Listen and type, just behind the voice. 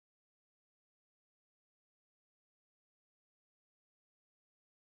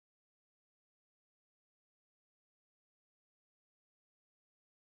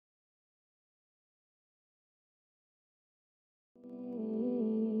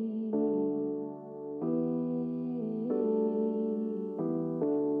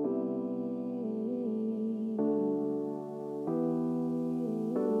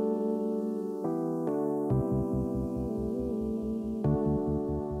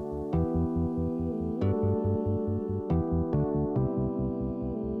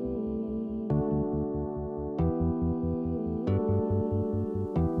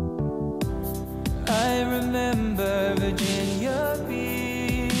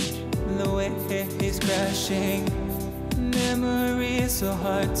crashing. Memories so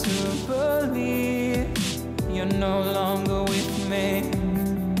hard to believe. You're no longer with me.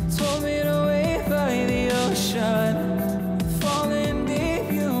 Told me to wait by the ocean. Falling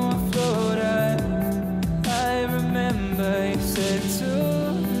deep, you were floating. I remember you said to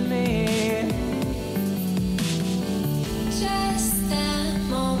me, just that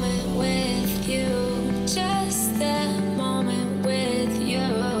moment with you, just that moment with you,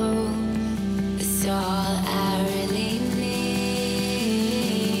 it's all I really need.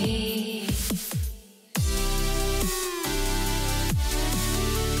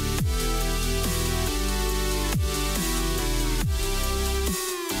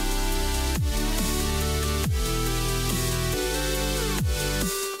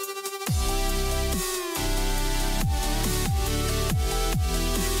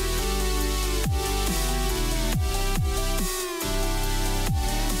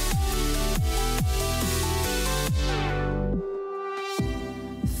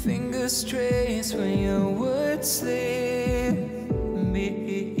 fingers trace when you would sleep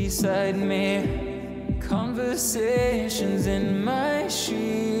beside me. Conversations in my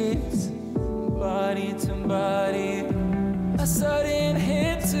sheets, body to body. A sudden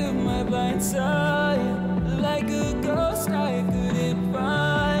hit to my blind side, like a ghost I couldn't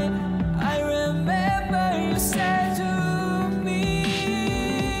find. I remember you said to me,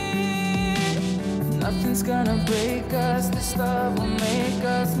 nothing's gonna break us, this love will make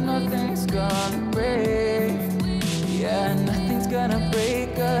us. Nothing's gonna break. Yeah, nothing's gonna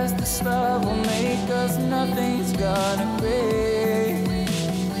break us, this love will make us. Nothing's gonna break.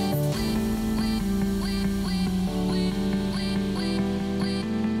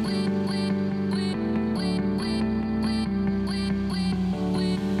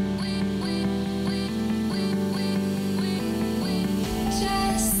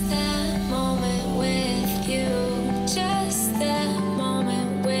 Just that moment with you, just that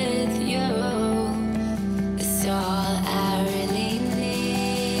moment with you, it's all I really need.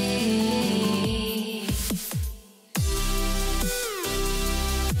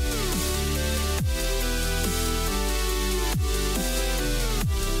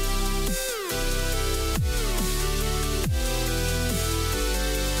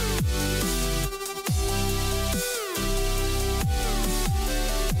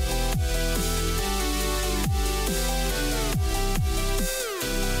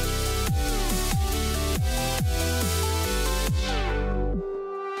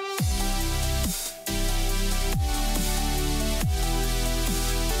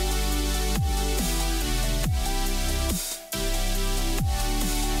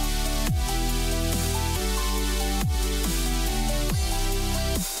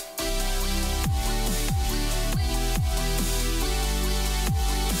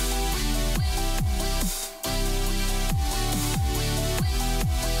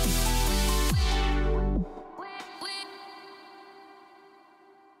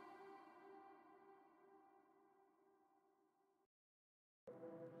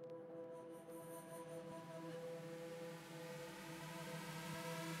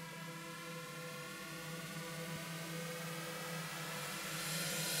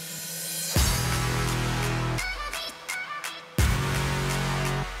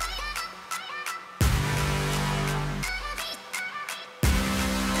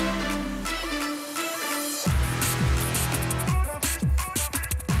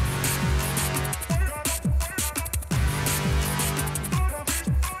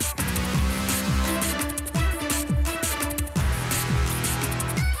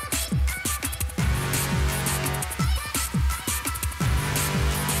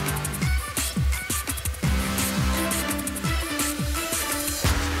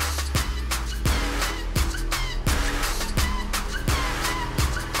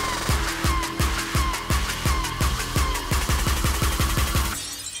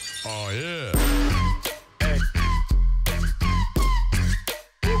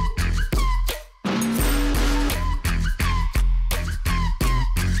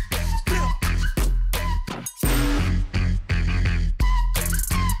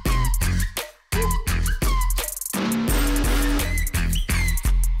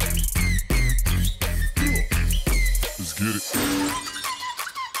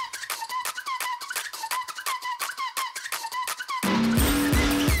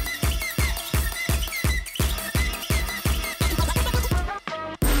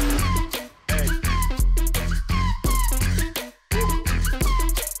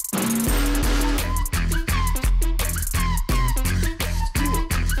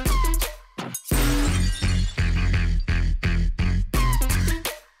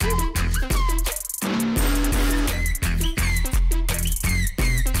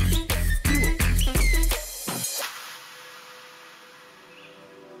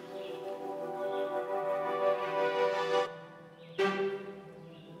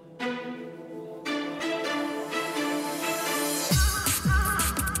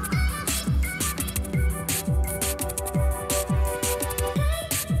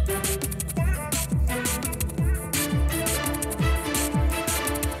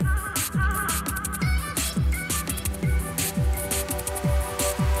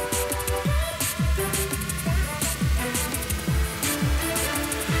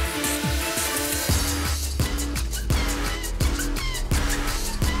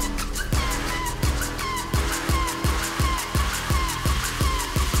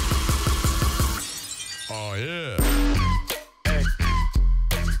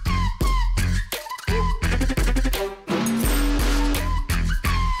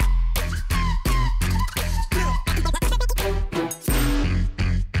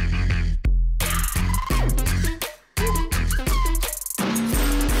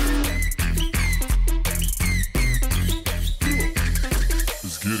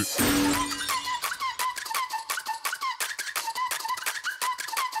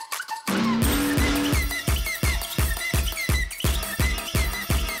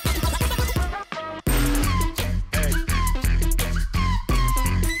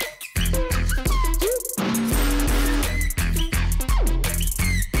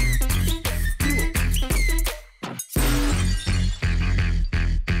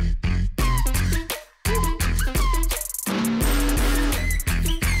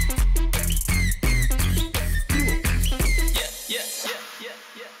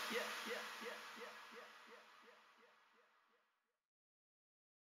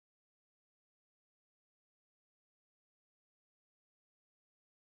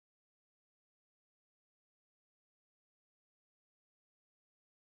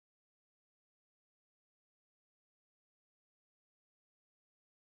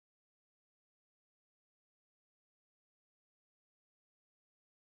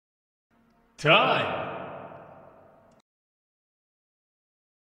 Time!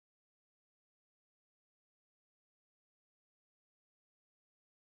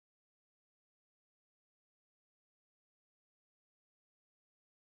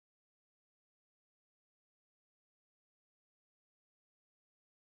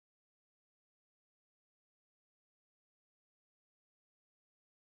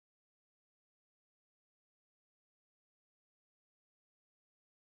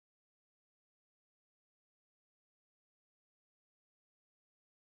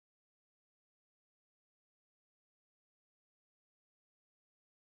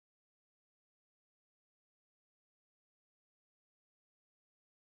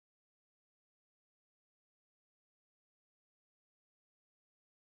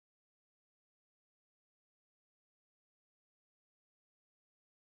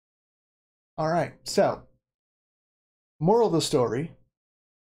 All right, so moral of the story,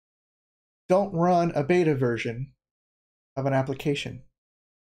 don't run a beta version of an application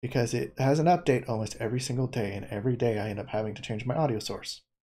because it has an update almost every single day, and every day I end up having to change my audio source.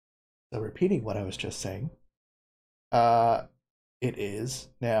 So repeating what I was just saying, it is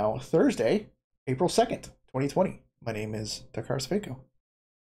now Thursday, April 2nd, 2020. My name is Dakar Sfeco.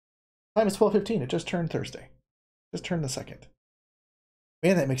 Time is 12:15. It just turned Thursday. Just turned the 2nd.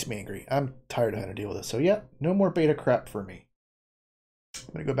 Man, that makes me angry. I'm tired of having to deal with this. So yeah, no more beta crap for me.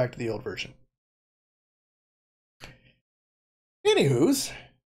 I'm going to go back to the old version. Anywho's,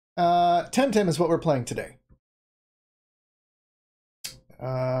 Temtem is what we're playing today.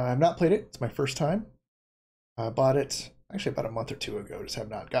 I've not played it. It's my first time. I bought it actually about a month or two ago. Just have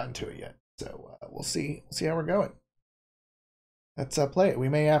not gotten to it yet. So we'll see. We'll see how we're going. Let's play it. We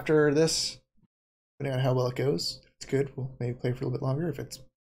may, after this, depending on how well it goes, if it's good, we'll maybe play for a little bit longer. If it's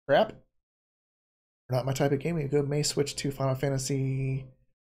crap, or not my type of game, we may switch to Final Fantasy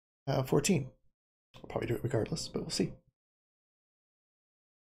 14. We'll probably do it regardless, but we'll see.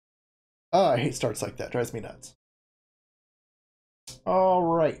 Oh, I hate starts like that. Drives me nuts. All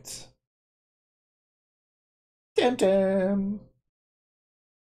right. Temtem.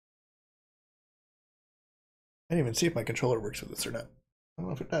 I didn't even see if my controller works with this or not. I don't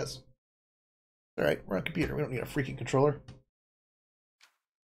know if it does. All right, we're on computer. We don't need a freaking controller.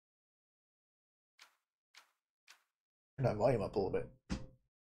 Turn that volume up a little bit.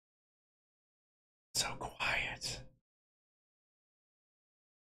 So quiet.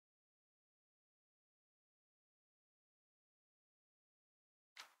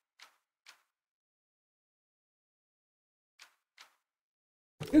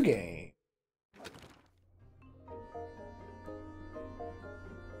 New game.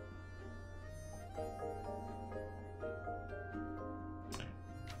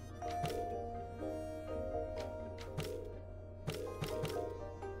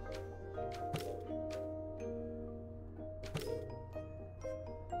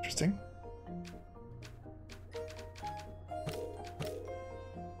 Interesting.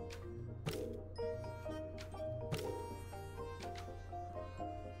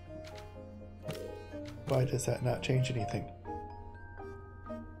 Why does that not change anything?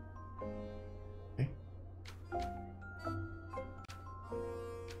 Okay.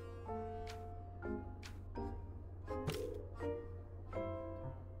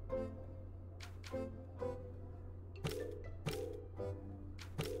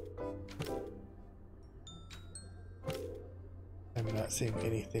 I'm not seeing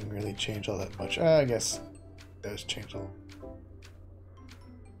anything really change all that much. I guess it does change a little.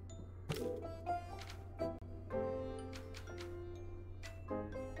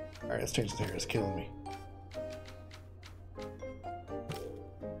 Alright, let's change the hair. It's killing me.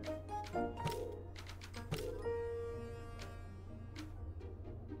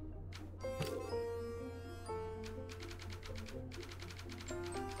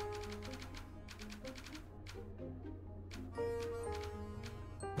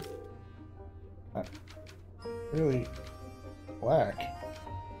 really black.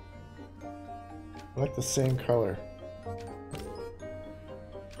 I like the same color.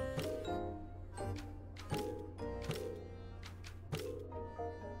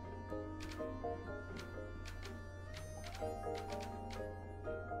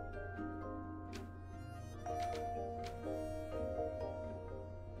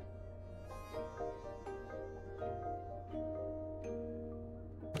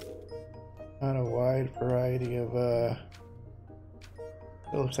 On a wide variety of, it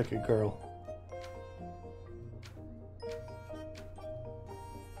looks like a girl.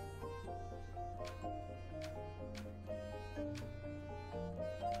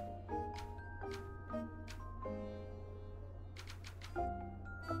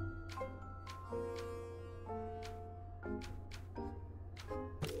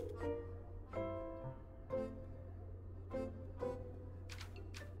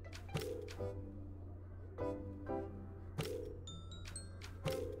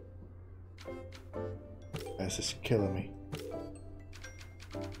 This is killing me.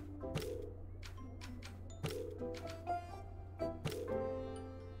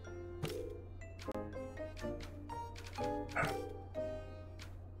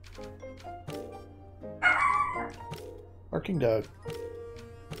 Barking dog.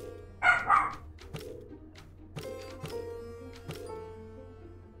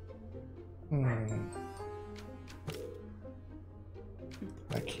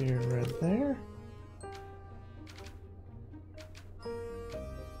 Back here, red there.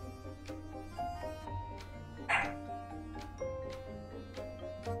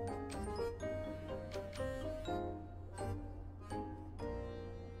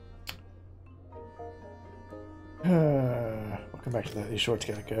 Welcome back to that. These shorts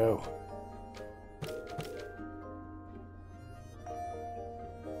gotta go.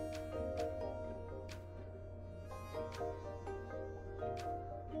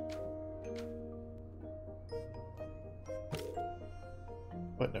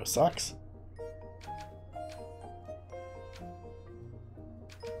 What, no socks?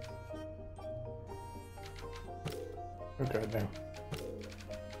 Oh god, no.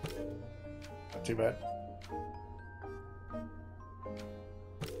 Not too bad.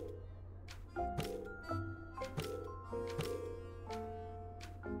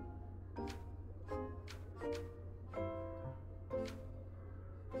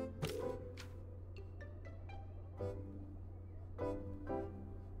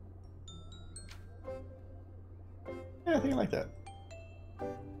 Yeah, I think I like that.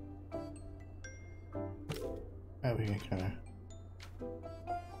 Now we can kind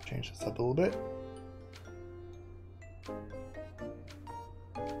of change this up a little bit.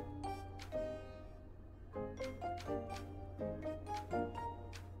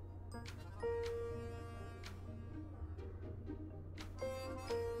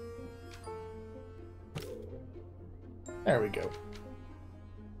 There we go.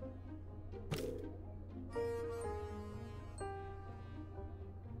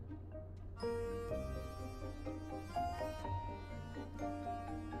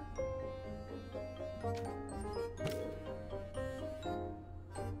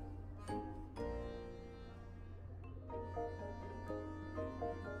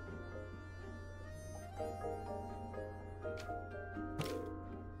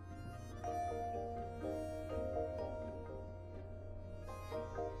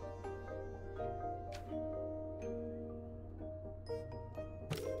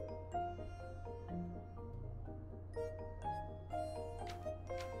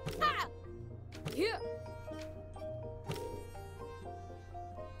 Yeah.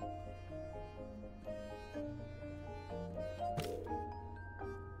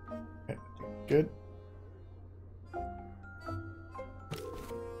 Okay, good.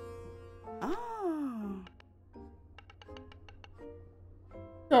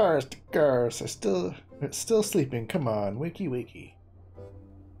 Garst, it's still sleeping. Come on, wakey wakey.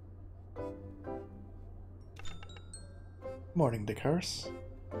 Morning, Dakaris.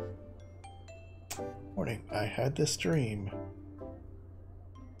 Morning. I had this dream.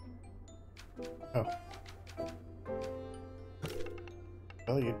 Oh.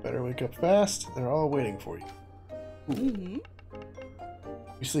 Well, you'd better wake up fast. They're all waiting for you. Mm-hmm.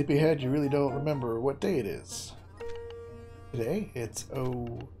 You sleepyhead, you really don't remember what day it is. Today,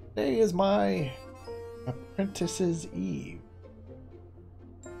 today is my apprentice's eve.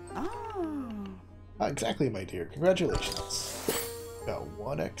 Exactly, my dear. Congratulations. Got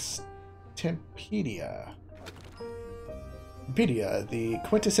 1x Tempedia. Tempedia, the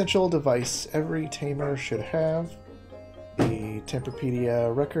quintessential device every tamer should have. The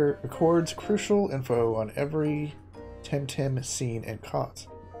Temperpedia records crucial info on every Temtem seen and caught.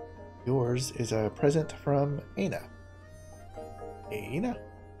 Yours is a present from Aina. Aina?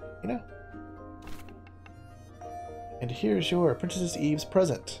 And here's your Princess Eve's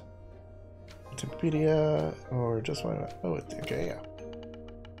present. Temperpedia, or just one. Oh, okay, yeah.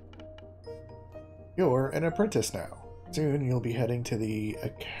 You're an apprentice now. Soon you'll be heading to the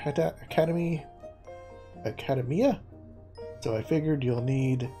Academia? So I figured you'll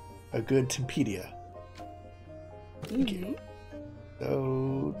need a good Tempedia. Thank you.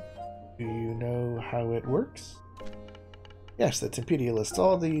 So, do you know how it works? Yes, the Tempedia lists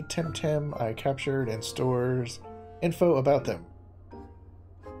all the Temtem I captured and stores info about them.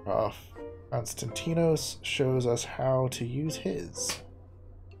 Prof. Konstantinos shows us how to use his.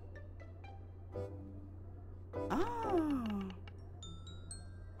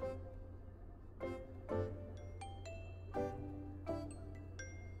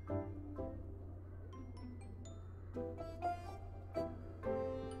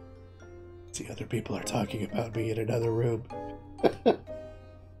 See, other people are talking about me in another room.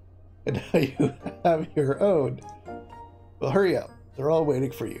 And now you have your own. Well, hurry up. They're all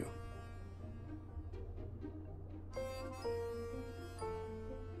waiting for you.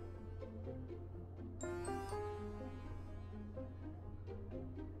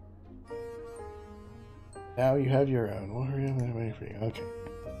 Now you have your own. Well, hurry up. They're waiting for you. Okay.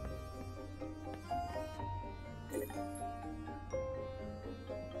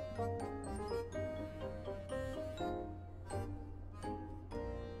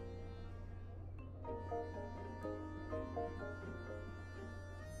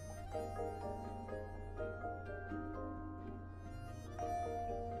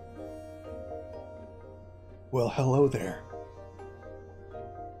 Well, hello there.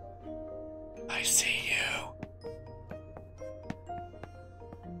 I see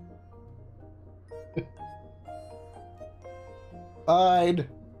you. Fine.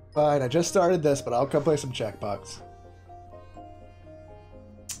 Fine, I just started this, but I'll come play some Jackbox.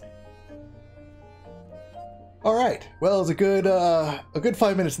 Alright. Well, it was a good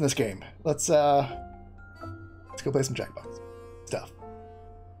 5 minutes in this game. Let's go play some Jackbox stuff.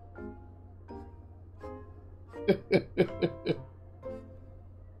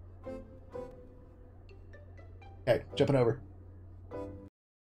 Okay, jumping over.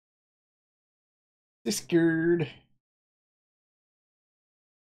 Discord.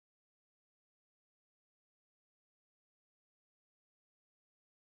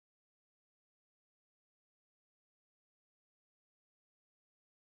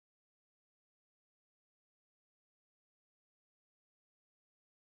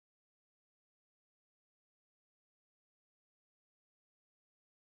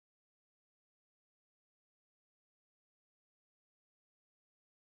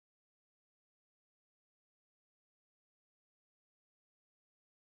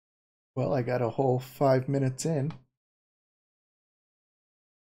 Well, I got a whole 5 minutes in.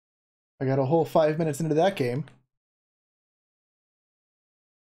 I got a whole 5 minutes into that game.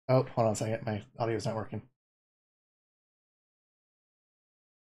 Oh, hold on a second. My audio's not working.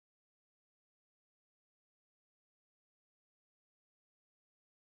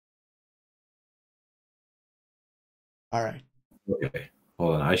 All right. Okay.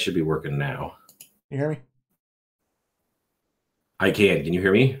 Hold on. I should be working now. You hear me? I can. Can you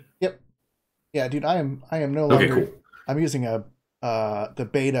hear me? Yep. Yeah, dude, I am no longer. Okay, cool. I'm using the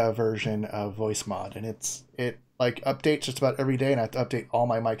beta version of Voice Mod, and it like updates just about every day, and I have to update all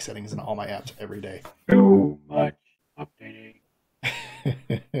my mic settings and all my apps every day. Too much updating.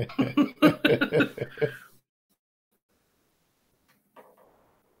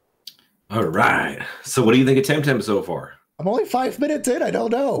 All right. So what do you think of Temtem so far? I'm only 5 minutes in. I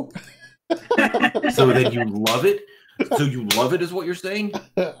don't know. So then you love it? So you love it is what you're saying?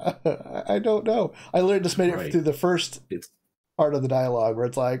 I don't know. I literally just made it through the first part of the dialogue where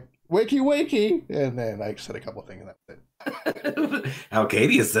it's like, wakey, wakey. And then I said a couple of things and that's it.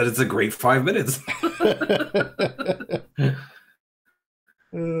 Alcadia said it's a great 5 minutes.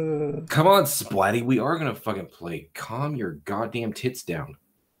 Come on, Splatty. We are going to fucking play. Calm your goddamn tits down.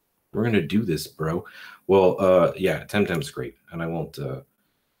 We're going to do this, bro. Well, yeah, Temtem's great. And I won't, I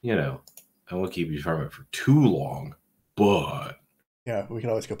won't keep you from it for too long. But yeah, we can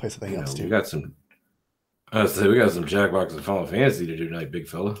always go play something else too. We got some Jackbox and Final Fantasy to do tonight, big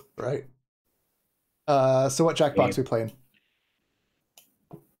fella. Right. So what Jackbox we playing?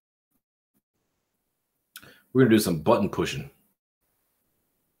 We're gonna do some button pushing.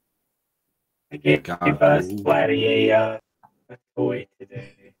 I gave Splatty a toy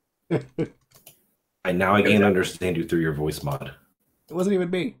today. I can't understand you through your voice mod. It wasn't even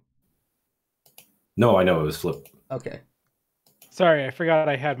me. No, I know it was Flip. Okay. Sorry, I forgot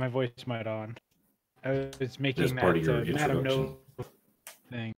I had my voice mod on. I was making As part of your that Madam introduction. No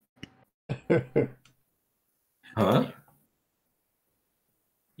thing. Huh?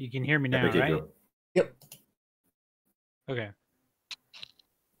 You can hear me now, Okay, right? go. Yep. Okay.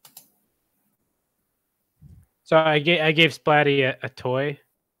 So I gave Splatty a toy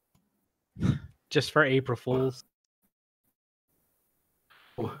just for April Fools.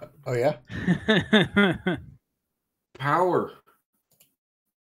 Oh yeah. Power.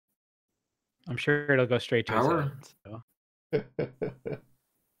 I'm sure it'll go straight to his Power? head. So.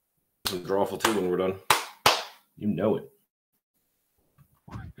 This is awful too when we're done. You know it.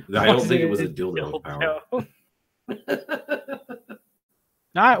 I don't think it was a dildo with power.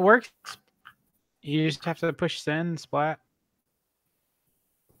 No, it works. You just have to push send, Splat.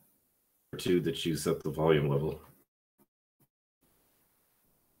 Two that you set the volume level.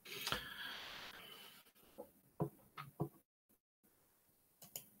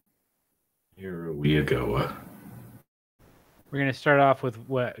 Here we go. We're gonna start off with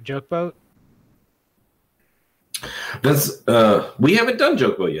what? Joke boat? That's we haven't done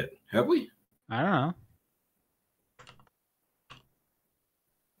Joke Boat yet, have we? I don't know.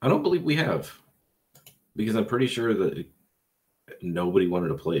 I don't believe we have. Because I'm pretty sure that nobody wanted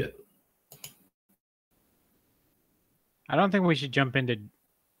to play it. I don't think we should jump into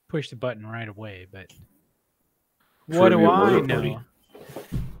push the button right away, but what do Trivia I Murder know? Party.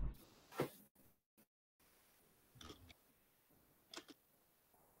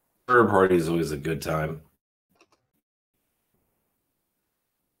 Murder Party is always a good time.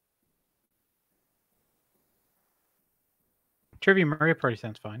 Trivia Murray Party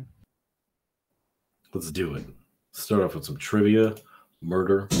sounds fine. Let's do it. Start off with some trivia,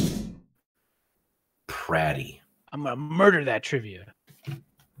 murder, Pratty. I'm gonna murder that trivia.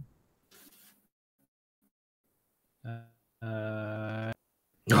 Oh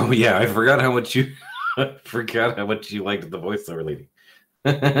yeah, I forgot how much you forgot how much you liked the voiceover lady.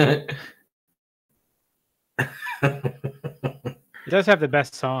 It does have the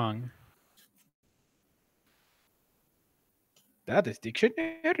best song. That is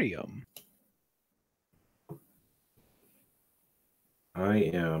Dictionarium. I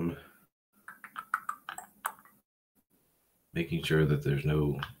am making sure that there's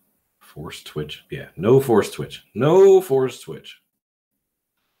no forced twitch. Yeah, no forced twitch. No forced twitch.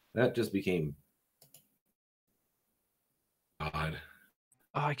 That just became odd.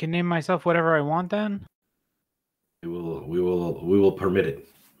 Oh, I can name myself whatever I want then? We will permit it.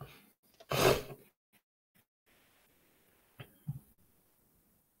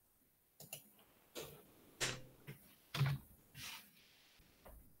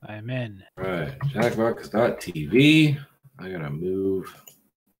 I'm in. All right, Jackbox.tv. I gotta move.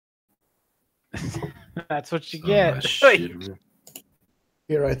 That's what you get. Shit.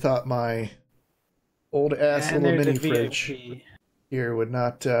 Here I thought my old ass And little there's mini a fridge VIP. here would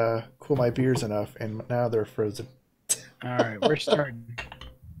not cool my beers enough, and now they're frozen. All right, we're starting.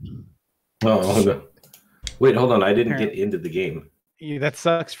 Oh, no. Wait, hold on. I didn't get into the game. That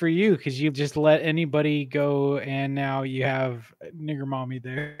sucks for you because you just let anybody go, and now you have nigger mommy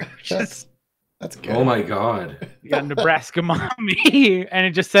there. Just That's good. Oh my god. you got Nebraska mommy, and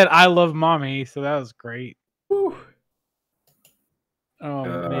it just said "I love mommy," so that was great. Whew. Oh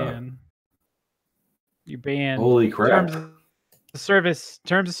man, you banned. Holy crap. Terms of service.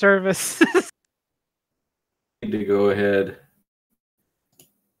 Terms of service. Need to go ahead.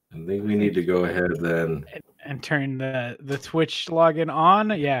 I think we need to go ahead then. And turn the Twitch login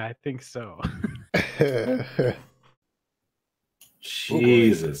on. Yeah, I think so.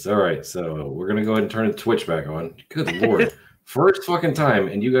 Jesus. All right, so we're gonna go ahead and turn the Twitch back on. Good lord. First fucking time,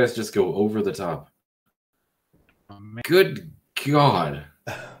 and you guys just go over the top. Oh, man. Good god.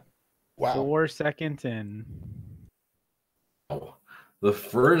 Wow. 4 seconds in. Oh, the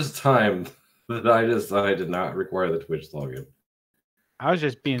first time that I decided to not require the Twitch login. I was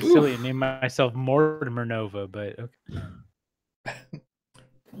just being silly and named myself Mortimer Nova, but okay.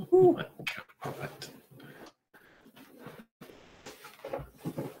 Oh my god.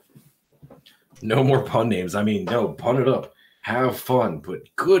 No more pun names. I mean, no, pun it up. Have fun, but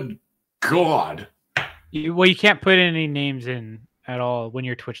good god. You can't put any names in at all when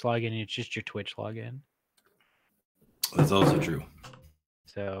you're Twitch login. It's just your Twitch login. That's also true.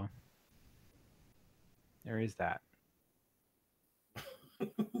 So there is that.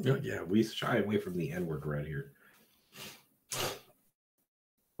 Yeah, we shy away from the N word right here.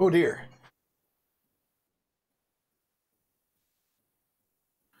 Oh dear.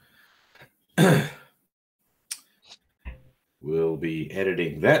 We'll be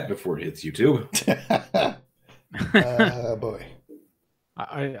editing that before it hits YouTube. Boy.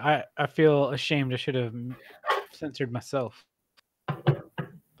 I feel ashamed. I should have censored myself,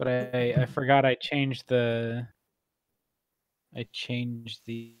 but I forgot I changed the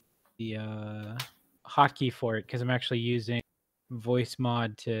hotkey for it because I'm actually using voice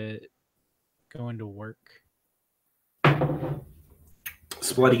mod to go into work.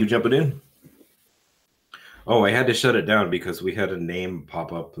 Splatty, you jumping in? Oh, I had to shut it down because we had a name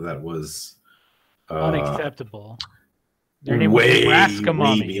pop up that was Unacceptable. Their name was way Nebraska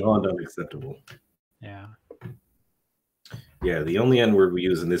Mommy. beyond unacceptable. Yeah. Yeah, the only N word we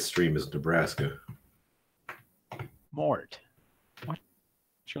use in this stream is Nebraska. Mort. What?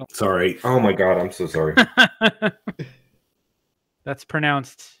 Sorry. Oh my god, I'm so sorry. That's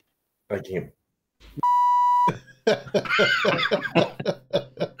pronounced. I can't.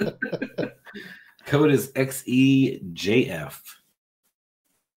 Code is XEJF.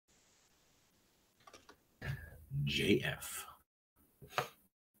 JF.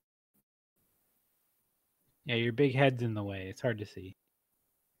 Yeah, your big head's in the way. It's hard to see.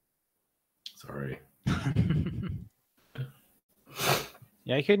 Sorry.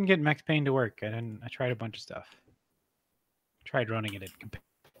 Yeah, I couldn't get Max Payne to work. I tried a bunch of stuff. Tried running it in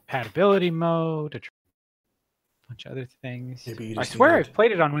compatibility mode. A bunch of other things. I swear I've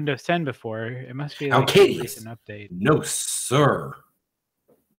played it on Windows 10 before. It must be like a recent update. No, sir.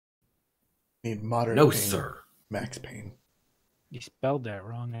 Need modern. No, pain. sir. Max Payne. You spelled that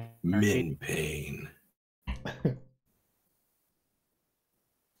wrong. Min Pain.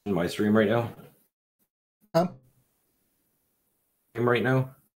 In my stream right now? Huh? Right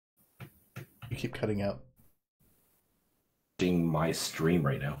now? You keep cutting out. Seeing my stream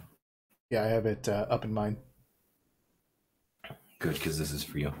right now. Yeah, I have it up in mine. Good, because this is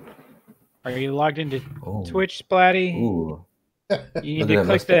for you. Are you logged into Twitch, Splatty? Ooh. You need to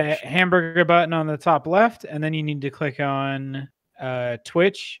click the hamburger button on the top left, and then you need to click on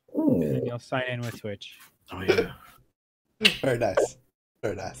Twitch, and then you'll sign in with Twitch. Oh, yeah. Very nice.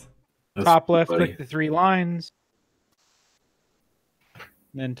 Very nice. That's Top left, funny. click the 3 lines,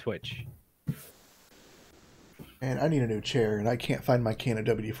 then Twitch. Man, I need a new chair, and I can't find my Canon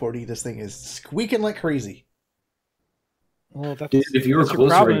W40. This thing is squeaking like crazy. Well, that's, Dude, if you were that's your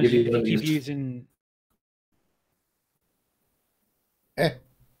closer, problem I'd is give you you one of keep these. using. I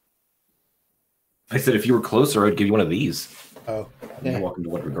said if you were closer, I'd give you one of these. Oh, Yeah. Walk into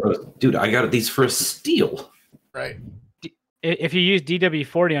one regardless. Dude, I got these for a steal. right. If you use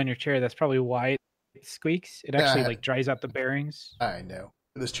DW40 on your chair, that's probably why it squeaks. It actually Yeah. like dries out the bearings. I know.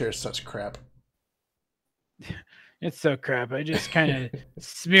 This chair is such crap. It's so crap. I just kind of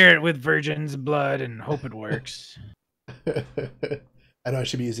smear it with virgin's blood and hope it works. I know I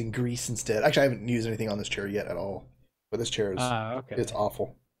should be using grease instead. Actually, I haven't used anything on this chair yet at all. But this chair is Okay. it's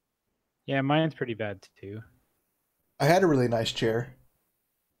awful. Yeah, mine's pretty bad too. I had a really nice chair.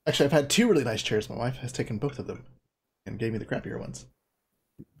 Actually, I've had 2 really nice chairs. My wife has taken both of them and gave me the crappier ones.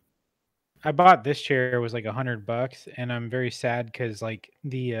 I bought this chair, it was like $100, and I'm very sad because like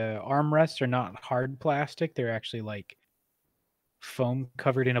the armrests are not hard plastic; they're actually like foam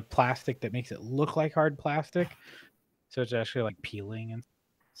covered in a plastic that makes it look like hard plastic. So it's actually like peeling, and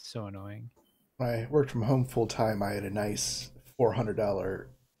it's so annoying. When I worked from home full time, I had a nice $400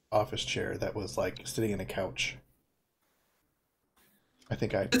 office chair that was like sitting in a couch. I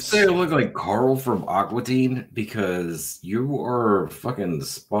think I Just say I look like Carl from Aquatine because you are fucking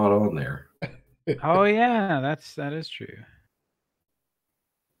spot on there. Oh yeah, that is true.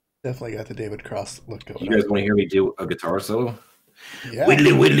 definitely got the David Cross look going. You guys want to hear me do a guitar solo? Yeah.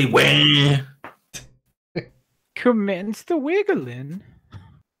 Widdly widdly wah. Commence the wiggling.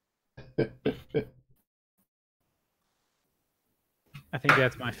 I think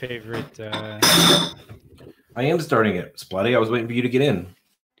that's my favorite. I am starting it, Splatty. I was waiting for you to get in.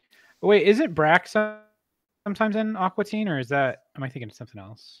 Wait, is it Brack sometimes in Aquatine, or is that? Am I thinking of something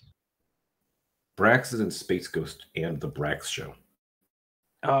else? Brax is in Space Ghost and the Brax Show.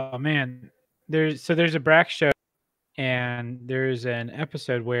 Oh man, there's a Brack show, and there's an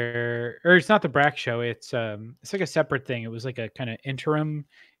episode where, or it's not the Brack show. It's like a separate thing. It was like a kind of interim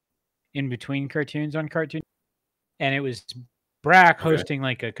in between cartoons on Cartoon, and it was Brack hosting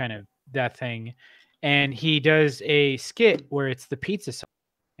like a kind of that thing, and he does a skit where it's the pizza song,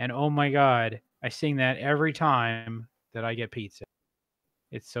 and oh my god, I sing that every time that I get pizza.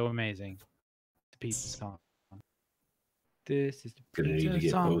 It's so amazing. The pizza song. This is the Gonna need to pizza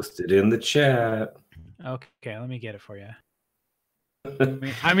get song. posted in the chat. Okay, let me get it for you.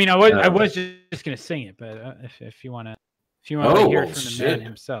 I mean, I was just gonna sing it, but if you wanna, Oh, hear it well, from the man shit.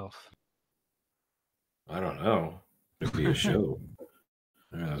 himself. I don't know. It'd be a show.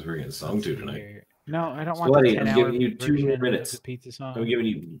 That's we're getting sung to tonight. Here. No, I don't want Sweaty, the I'm 10-hour giving you 2 more version of minutes. the pizza song. I'm giving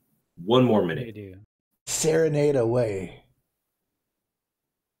you 1 more What do you minute. do? Serenade away.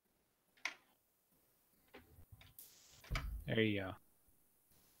 There you go.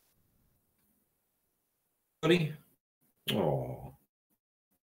 Buddy? Oh.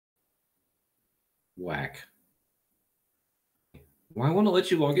 Whack. Why won't it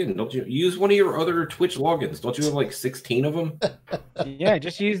let you log in? Don't you use one of your other Twitch logins? Don't you have like 16 of them? Yeah,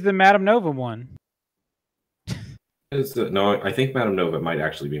 just use the Madame Nova one. No, I think Madame Nova might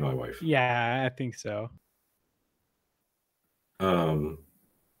actually be my wife. Yeah, I think so.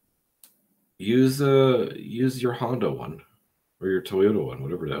 Use your Honda one or your Toyota one,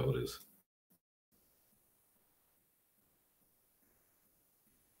 whatever the hell it is.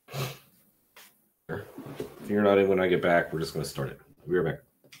 If you're not in when I get back, we're just going to start it. We'll be right back.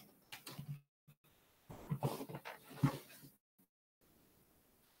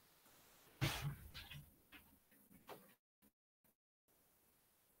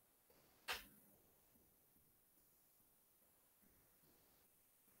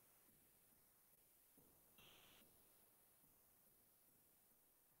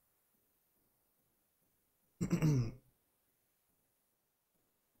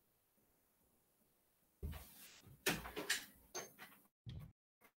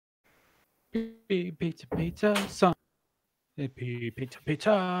 Pizza, pizza, song. Pizza,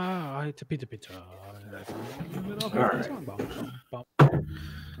 pizza, it's a pizza, pizza.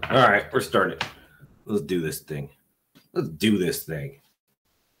 All right, we're starting. Let's do this thing. Let's do this thing.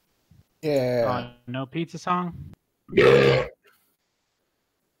 Yeah. No pizza song? Yeah.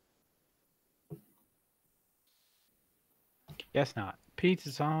 Guess not. Pizza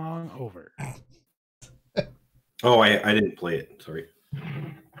song over. Oh, I didn't play it. Sorry.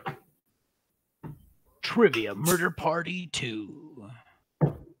 Trivia Murder Party 2.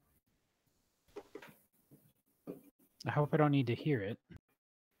 I hope I don't need to hear it.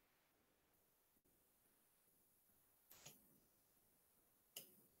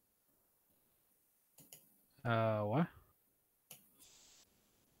 What?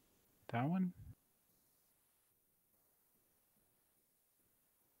 That one?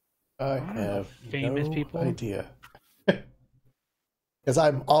 I have famous no people? idea. Because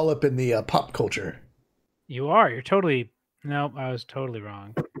I'm all up in the pop culture. You are. You're totally... Nope, I was totally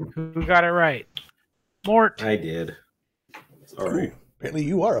wrong. Who got it right? Mort. I did. Sorry. Ooh, apparently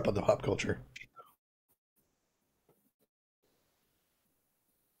you are up on the pop culture.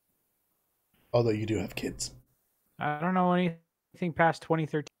 Although you do have kids. I don't know anything past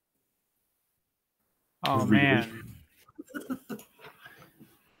 2013. Oh, Really? man.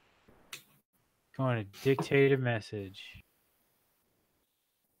 Going to dictate a message.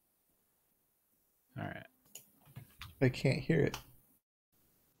 All right. I can't hear it.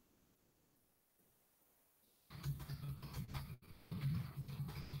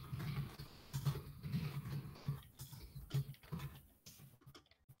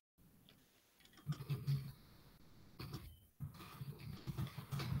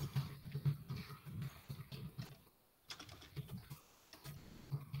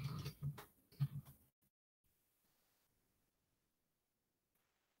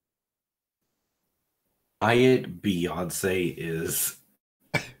 Quiet Beyonce is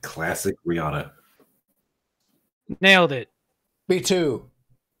classic Rihanna. Nailed it. Me too.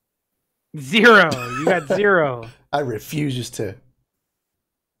 0. You got 0. I refuse to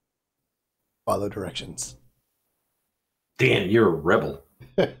follow directions. Dan, you're a rebel.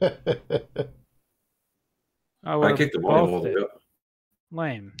 Oh, I kicked the ball all both the way did. up.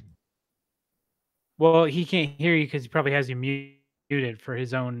 Lame. Well, he can't hear you because he probably has you muted for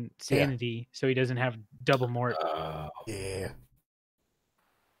his own sanity, so he doesn't have double Mort. Yeah.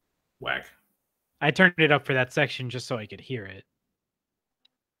 Whack. I turned it up for that section just so I could hear it.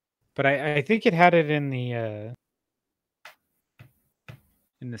 But I think it had it in the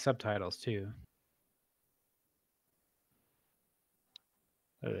subtitles too.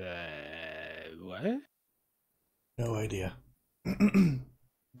 What? No idea.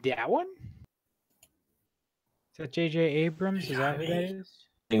 That one? Is that J.J. Abrams? Is that who that is?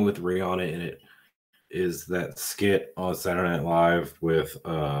 Thing with Rihanna in it is that skit on Saturday Night Live with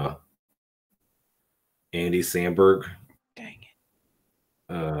Andy Samberg. Dang it.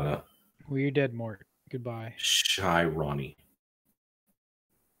 Well, you're dead, Mort. Goodbye. Shy Ronnie.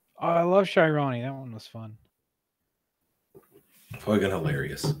 Oh, I love Shy Ronnie. That one was fun. Fucking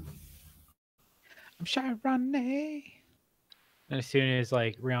hilarious. I'm Shy Ronnie. And as soon as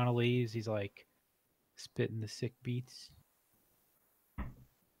like Rihanna leaves, he's like spitting the sick beats.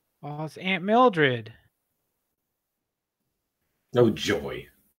 Oh, it's Aunt Mildred. No joy.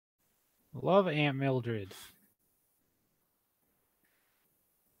 Love Aunt Mildred.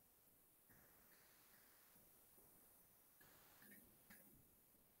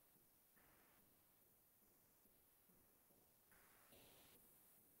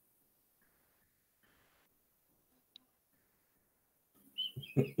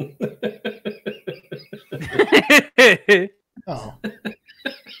 Oh,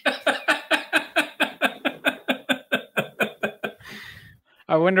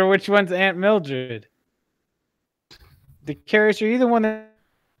 I wonder which one's Aunt Mildred. The character, either one that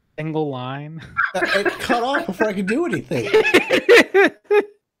single line. it cut off before I could do anything.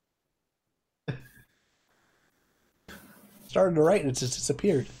 Started to write and it just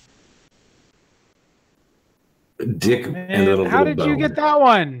disappeared. Dick and Man, little how little did you bone. get that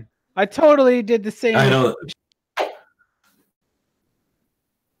one? I totally did the same. I know.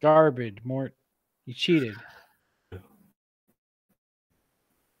 Garbage, Mort. You cheated.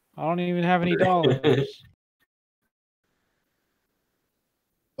 I don't even have any dollars.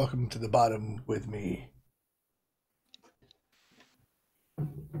 Welcome to the bottom with me.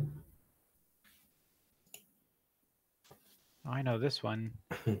 I know this one.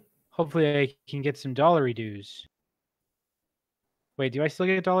 Hopefully I can get some dollary dues. Wait, do I still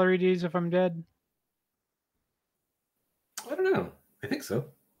get dollary dues if I'm dead? I don't know. I think so.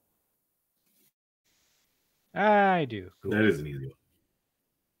 I do. Cool. That is an easy one.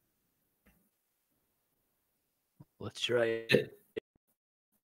 Let's try it.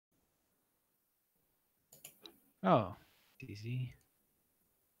 Oh, easy.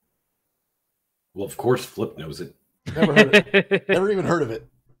 Well, of course, Flip knows it. Never heard of it. Never even heard of it.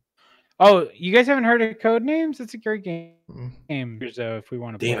 Oh, you guys haven't heard of Code Names? It's a great game. Mm. So if we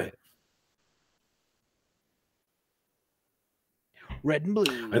want to Damn play it. Red and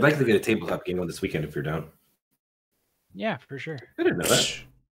blue. I'd like to get a tabletop game on this weekend if you're down. Yeah, for sure. I didn't know that.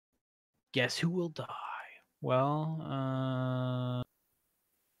 Guess who will die? Well,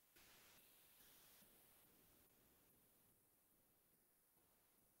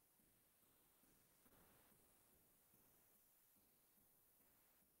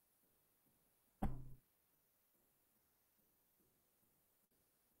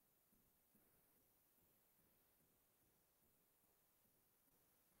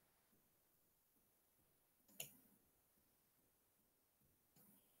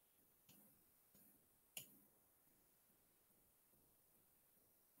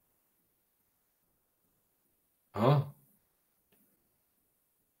 Huh?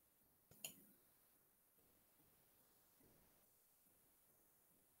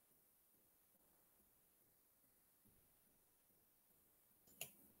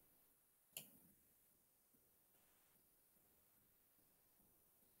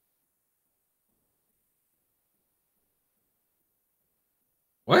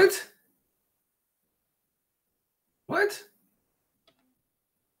 What? What?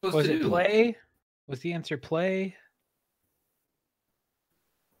 Supposed was to it do? play? Was the answer play?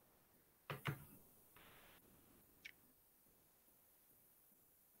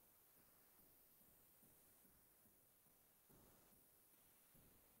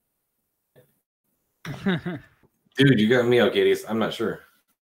 Dude, you got me, Arcadius. I'm not sure.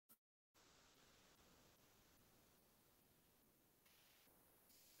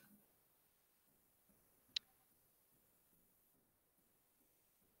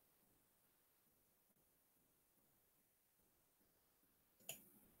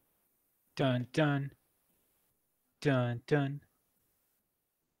 Dun dun. Dun dun.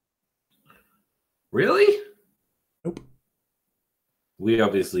 Really? Nope. We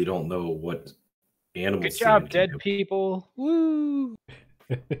obviously don't know what animal Good semen job, can dead do. people. Woo!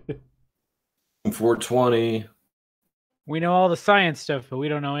 420. We know all the science stuff, but we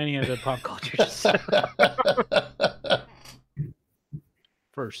don't know any of the pop culture stuff.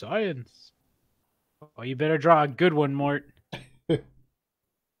 For science. Oh, you better draw a good one, Mort.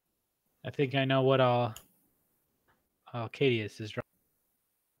 I think I know what Cadius is drawing.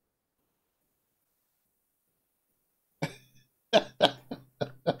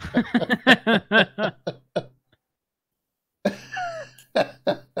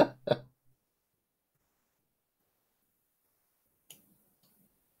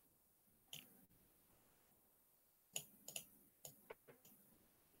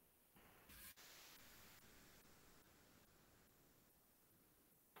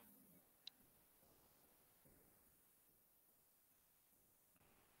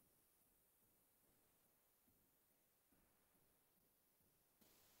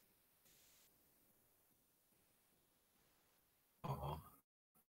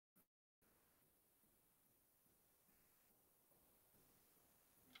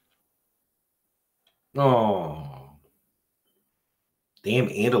 Oh, damn!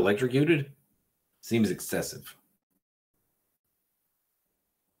 And electrocuted seems excessive.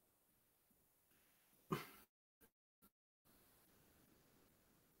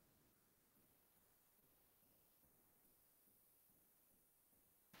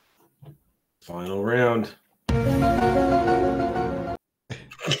 Final round.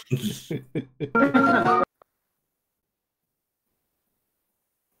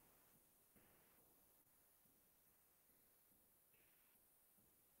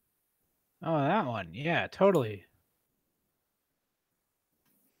 Oh, that one. Yeah, totally.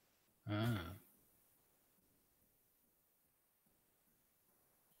 Ah.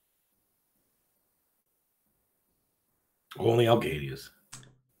 Only Algadius.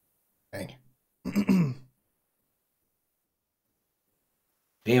 Dang.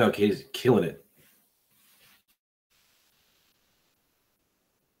 Damn, Algadius killing it.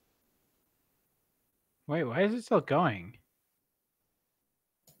 Wait, why is it still going?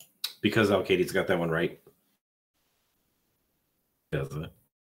 Because Alcadius got that one right. Doesn't it?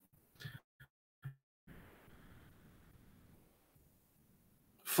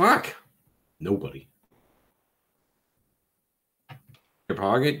 Fuck! Nobody. Your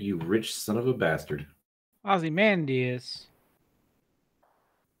pocket, you rich son of a bastard. Ozymandias.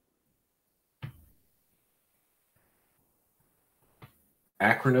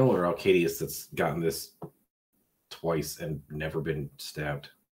 Acronil or Alcadius that's gotten this twice and never been stabbed.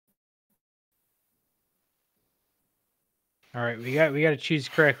 All right, we got to choose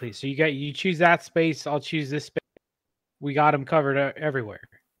correctly. So you choose that space. I'll choose this space. We got them covered everywhere.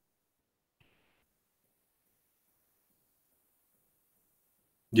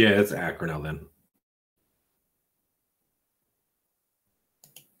 Yeah, it's Acronil then.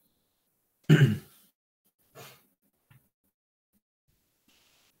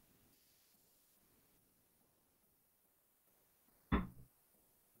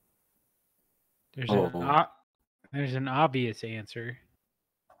 There's an obvious answer.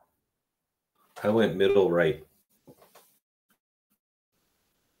 I went middle right.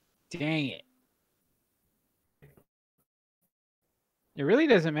 Dang it. It really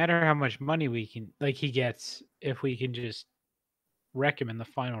doesn't matter how much money he gets if we can just wreck him in the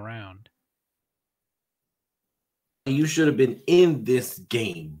final round. You should have been in this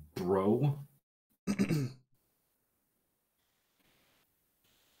game, bro.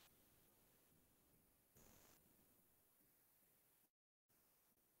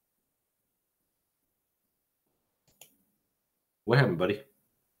 What happened, buddy?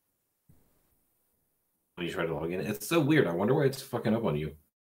 When you try to log in, it's so weird. I wonder why it's fucking up on you.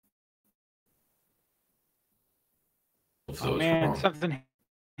 Oh man, something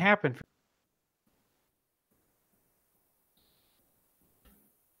happened.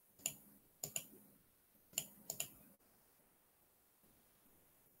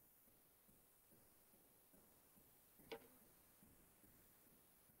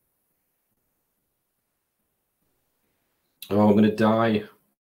 Oh, I'm gonna die.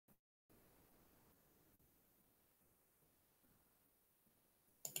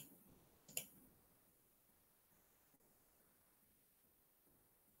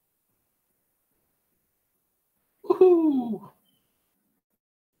 Woohoo!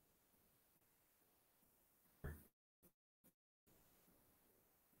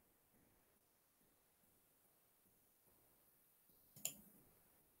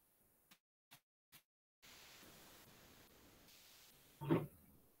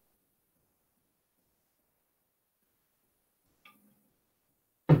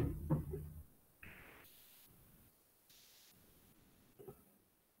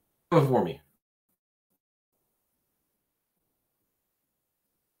 Come for me.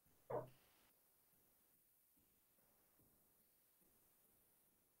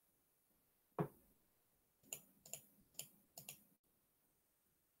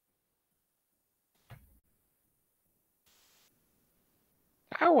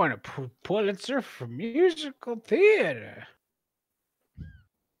 I want a Pulitzer for musical theater.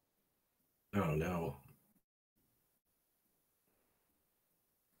 Oh no.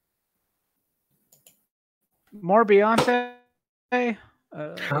 More Beyonce? How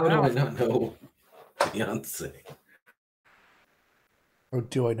do I not know Beyonce? Or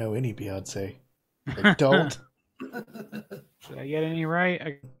do I know any Beyonce? I don't. Did I get any right?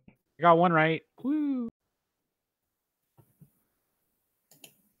 I got one right. Woo.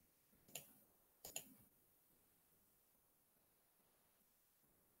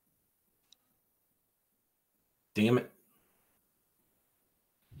 Damn it.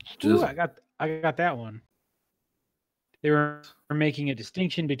 Ooh, I got that one. they were making a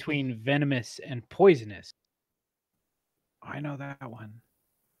distinction between venomous and poisonous. I know that one.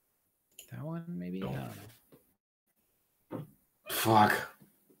 That one, maybe? I don't know. Fuck.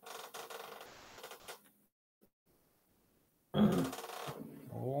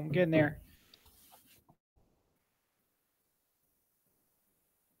 Oh, I'm getting there.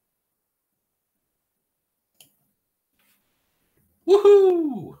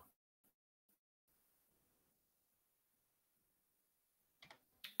 Woohoo!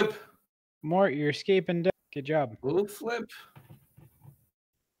 Mort, you're escaping death. Good job. Little flip.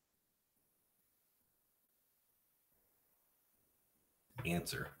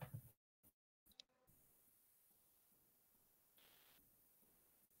 Answer.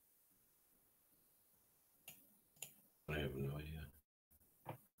 I have no idea.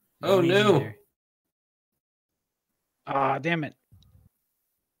 Oh Me no! neither. Ah, damn it.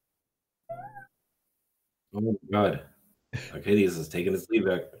 Oh my god. Arcadius is taking his leave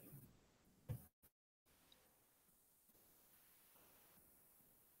back.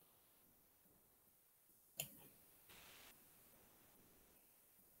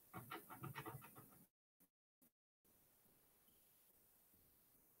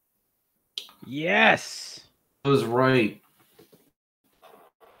 Yes. I was right.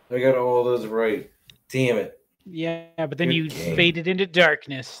 I got all those right. Damn it. Yeah, but then Good you game. faded into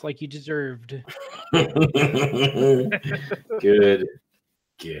darkness like you deserved. Good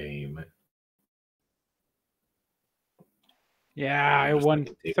game. Yeah, I just won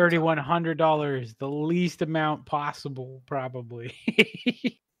fucking take your time. $3,100, the least amount possible, probably.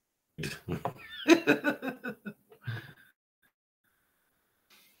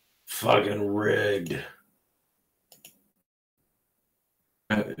 Fucking rigged.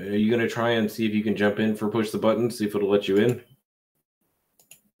 Are you gonna try and see if you can jump in for push the button? See if it'll let you in.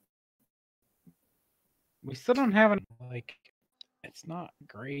 We still don't have like. It's not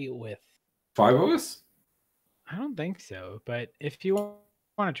great with. 5 of us? I don't think so, but if you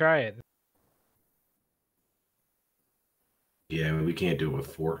want to try it, Yeah, we can't do it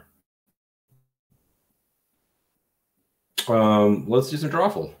with 4. Let's do some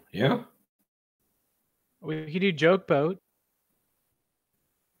drawful. Yeah, we could do Joke Boat.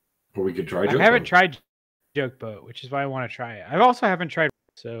 or we could try. I haven't tried Joke Boat, which is why I want to try it. I also haven't tried,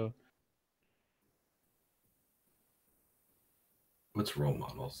 so What's role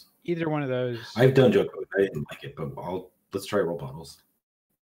models? either one of those. I've done joke. I didn't like it, but let's try role models.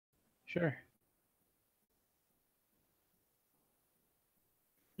 Sure.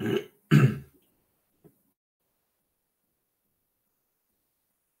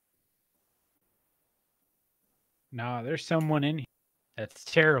 No, there's someone in here that's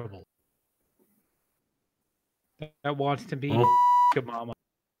terrible. That wants to be a mama.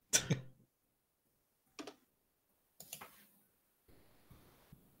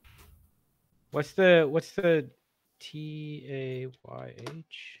 What's the TAYH?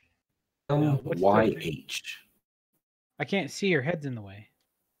 No, what's the- YH. I can't see, your head's in the way.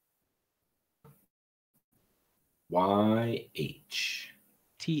 YH.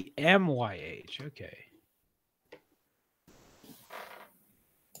 TMYH. Okay.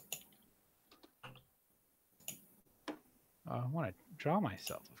 I want to draw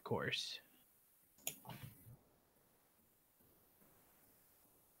myself, of course.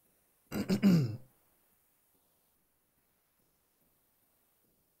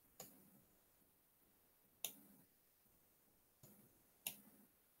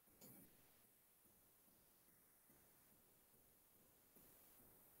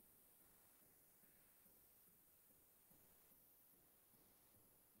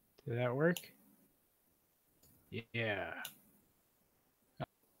 Did that work? Yeah.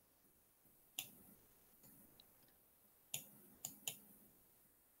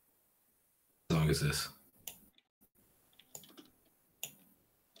 As long as this.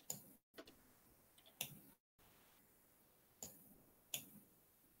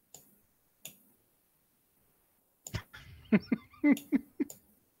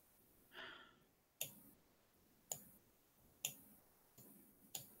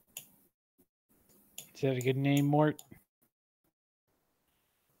 Is that a good name, Mort?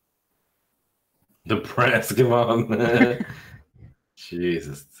 Nebraska mom.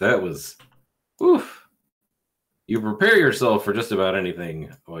 Jesus, that was. Oof. You prepare yourself for just about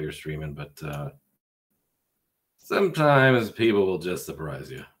anything while you're streaming, but sometimes people will just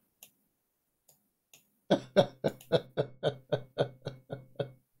surprise you.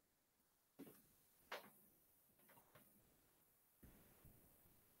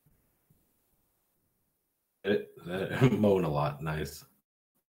 Moan a lot, nice.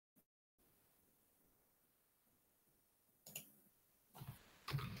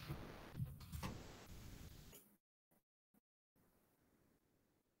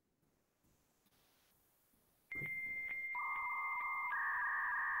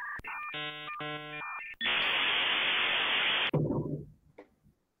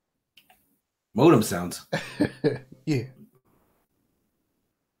 Modem sounds. Yeah.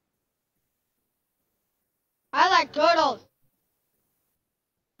 I like turtles.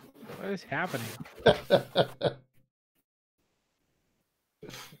 What is happening?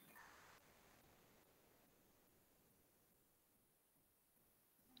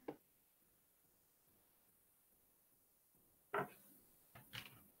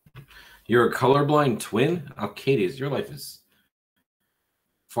 You're a colorblind twin? Alcadius, your life is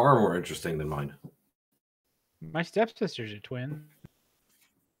far more interesting than mine. My stepsister's a twin.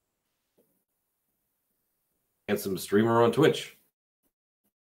 Handsome streamer on Twitch.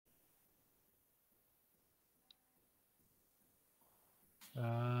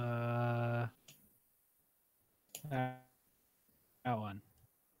 That one.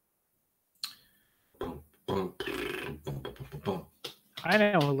 I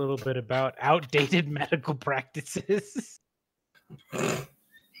know a little bit about outdated medical practices.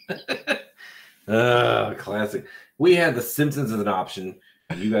 Classic. We had The Simpsons as an option,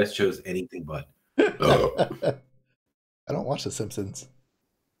 and you guys chose anything but. I don't watch The Simpsons.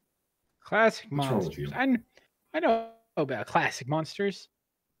 Classic What's wrong with monsters. you? I know about classic monsters.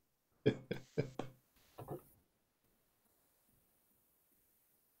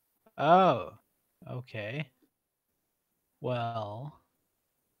 Oh, okay. Well,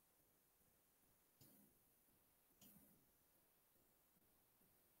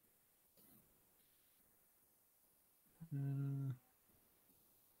 mm,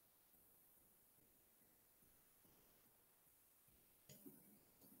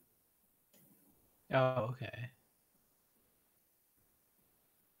 oh, okay.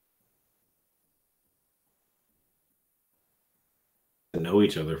 Know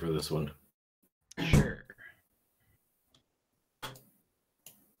each other for this one. Sure.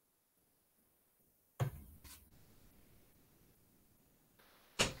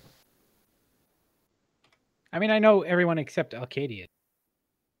 I mean, I know everyone except Alcadia.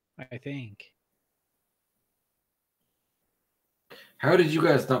 I think. How did you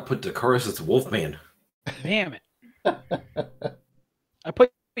guys not put Dakaris as Wolfman? Damn it. I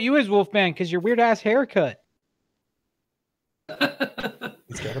put you as Wolfman because your weird ass haircut.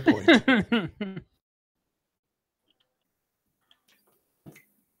 He's got a point.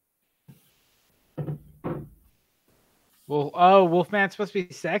 Well, oh, Wolfman's supposed to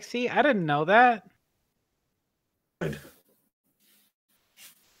be sexy? I didn't know that. Right.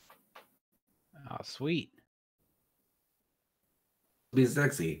 Oh, sweet. Be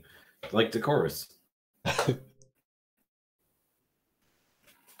sexy, like Dakaris.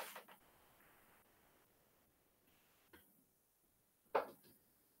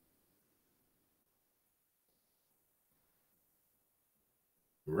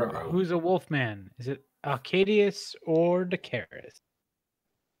 Ruh-roh. Who's a Wolfman? Is it Alcadius or Dakaris?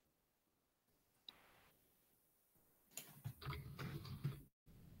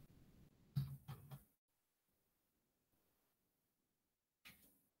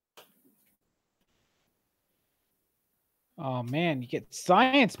 Oh man, you get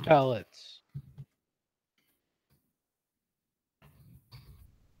science pellets.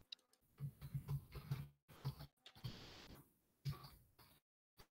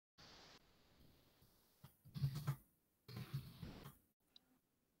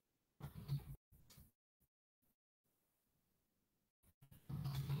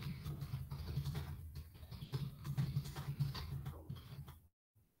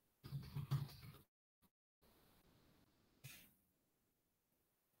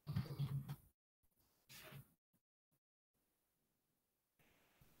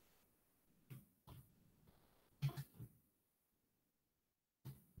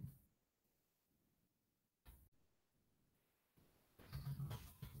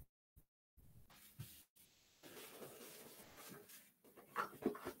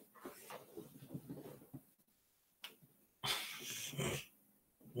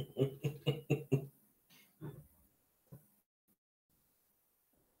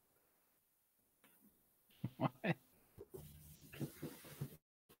 What?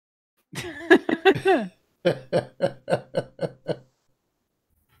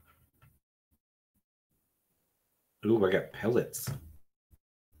 Ooh, I got pellets.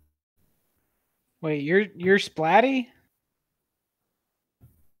 Wait, you're Splatty?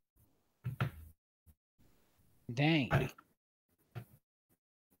 Dang.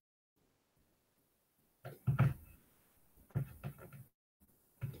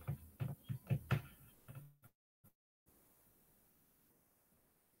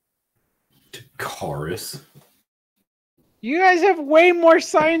 Dakaris. You guys have way more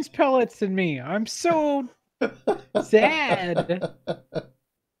science pellets than me. I'm so sad.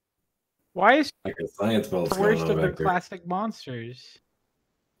 Why is Like a science bell's the going worst on of the back there. classic monsters?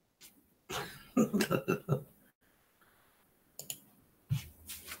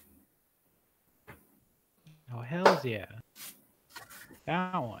 Oh hells yeah,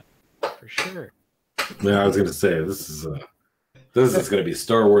 that one for sure. Yeah, I was gonna say this is gonna be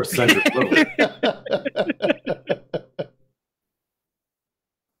Star Wars centric.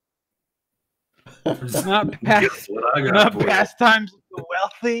 Not Guess what I got not for you? pastimes of the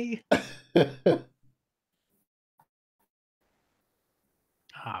wealthy.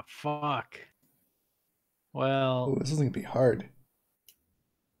 Ah, fuck. Well, Oh, this is gonna be hard.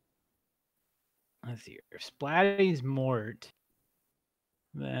 let's see. If Splatty's Mort,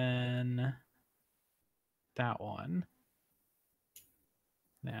 then that one.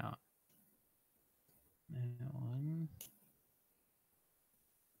 Now, that one.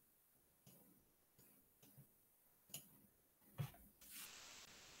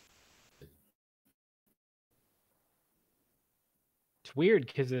 It's weird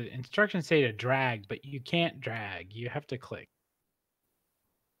because the instructions say to drag, but you can't drag. You have to click.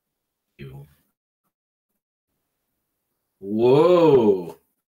 Whoa!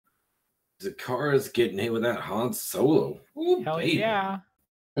 Zakara's getting hit with that Han Solo. Ooh, Hell baby. yeah.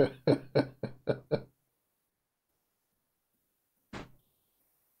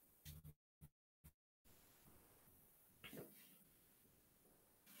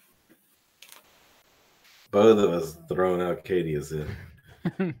 Both of us throwing out Cadius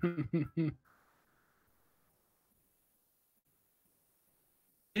in.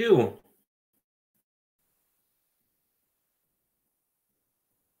 Ew.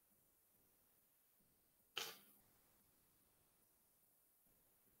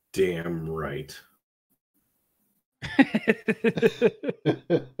 Damn right.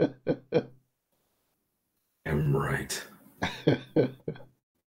 Damn right.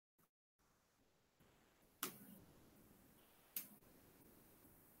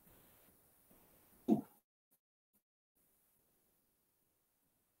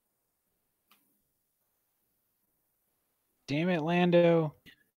 Damn it, Lando.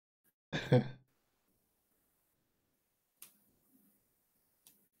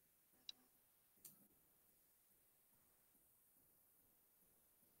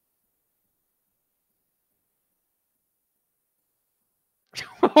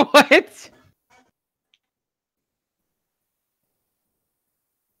 What?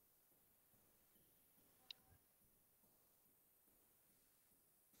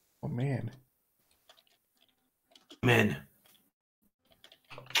 Oh man. Men.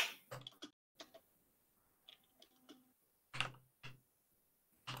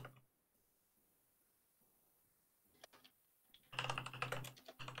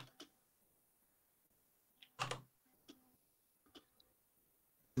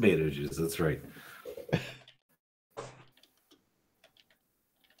 Tomato juice, that's right.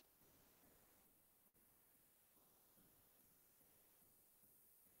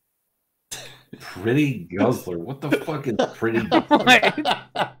 Pretty guzzler. What the fuck is pretty guzzler?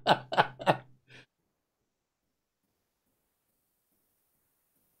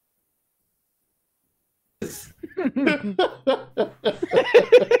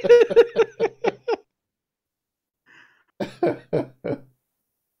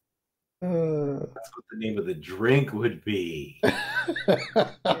 That's what the name of the drink would be.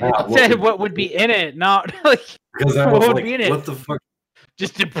 It said what would be in it, not like Because I what was would like, be in it. what the fuck?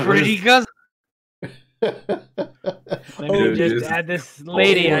 Just a pretty guzzler. Let me Dude, just this- add this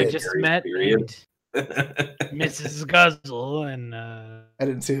lady I shit. just met Period. named Mrs. Guzzle, and I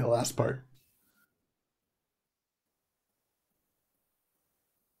didn't see the last part.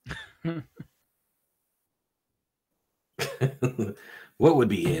 What would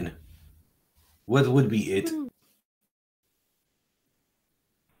be in? What would be it?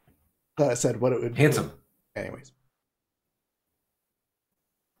 Thought I said what it would be. Handsome. Anyways.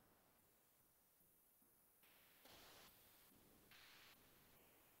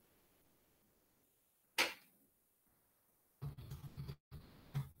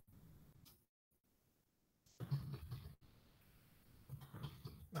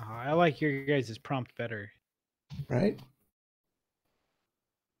 oh, I like your guys' prompt better. Right?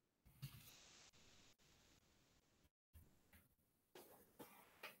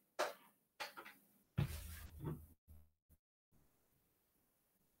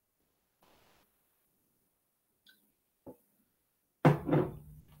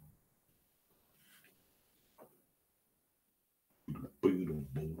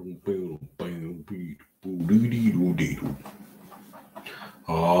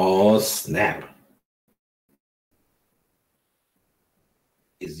 Oh snap!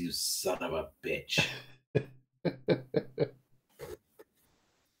 Is you suck. son of a bitch.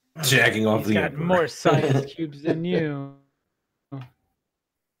 Jacking off He's the got emperor. more science cubes than you.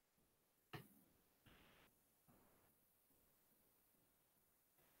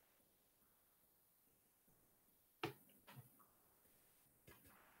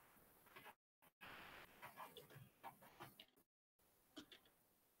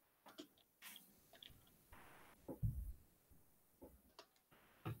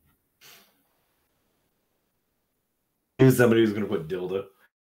 He was somebody who's gonna put dildo.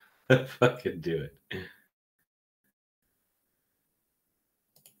 Fucking do it.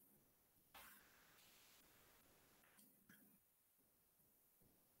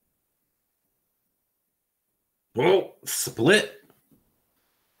 Whoa, split.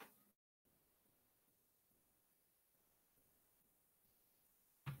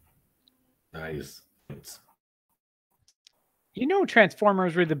 Nice. You know,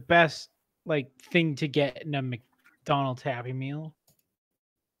 Transformers were the best like thing to get in a McDonald's Happy Meal.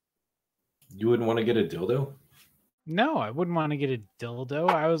 You wouldn't want to get a dildo? No, I wouldn't want to get a dildo.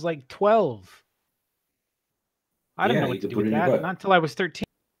 I was like 12. I didn't Yeah, know you what to could do put it with in your that. butt. Not until I was 13.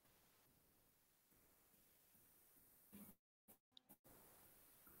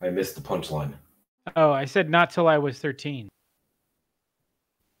 I missed the punchline. Oh, I said not till I was 13.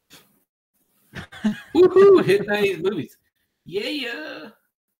 Woohoo! Hit 90s movies. Yeah.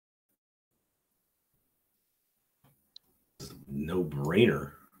 No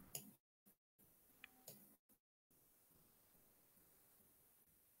brainer.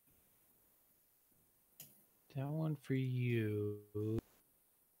 That one for you.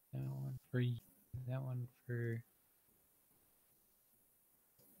 That one for you. That one for.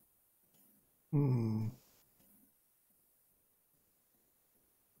 Hmm.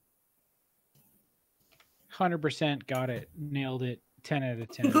 100% got it. Nailed it. 10 out of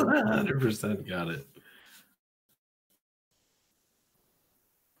 10. 100% got it.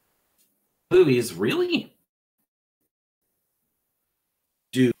 Movies, really?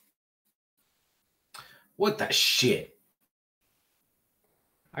 Dude. What the shit?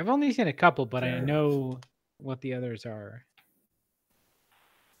 I've only seen a couple, but I Fair know what the others are.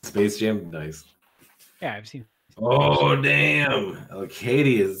 Space Jam? Nice. Yeah, I've seen. Oh, damn.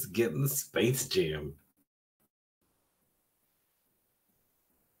 Katie is getting the Space Jam.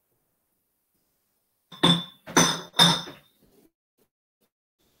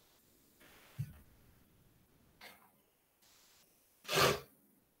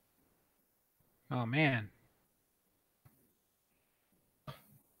 Oh, man.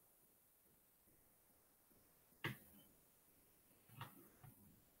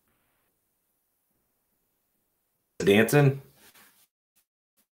 Dancing?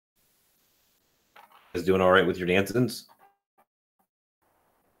 Is doing all right with your dancings?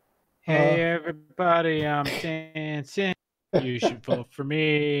 Hey, everybody, I'm dancing. You should vote for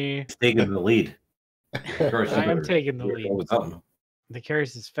me. He's taking the lead. First, you I am better taking the go lead. with something. The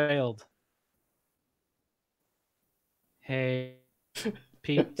curse has failed. Hey,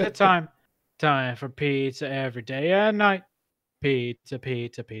 pizza time. Time for pizza every day and night. Pizza,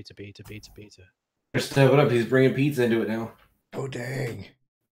 pizza, pizza, pizza, pizza, pizza. Step it up. He's bringing pizza into it now. Oh, dang.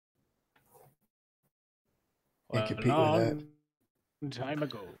 Well, Can't compete with long time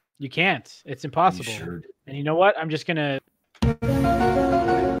ago. You can't. It's impossible. You sure did. And you know what? I'm just gonna.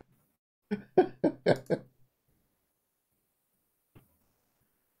 that.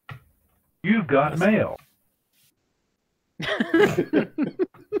 You've got mail.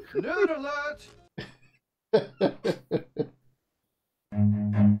 Nude alert!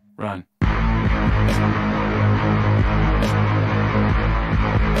 Run.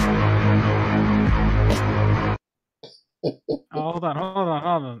 Oh, hold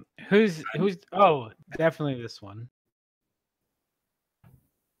on. Who's? Oh, definitely this one.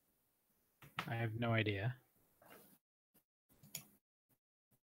 I have no idea.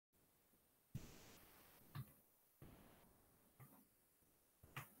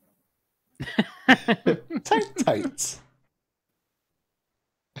 Tights.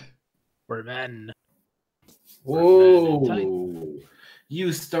 We're men. Whoa.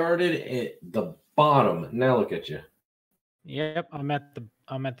 You started at the bottom. Now look at you. Yep, I'm at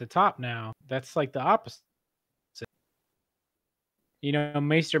the top now. That's like the opposite. You know,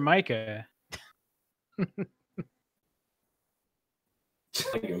 Maester Micah. Like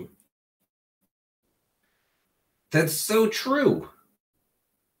him. That's so true.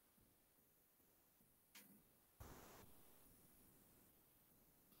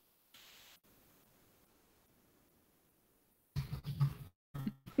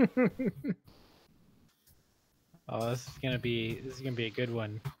 Oh, this is gonna be a good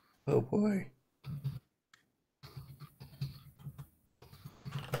one. Oh boy.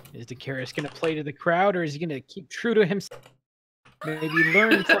 Is Dakaris going to play to the crowd, or is he going to keep true to himself? Maybe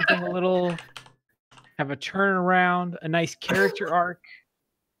learn something a little, have a turnaround, a nice character arc.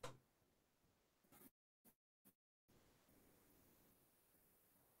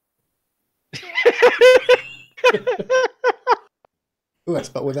 Ooh, I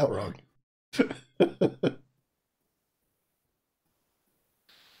spelled without wrong.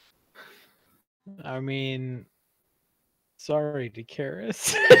 I mean, sorry,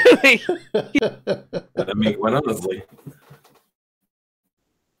 Dakaris. Gotta make one, honestly.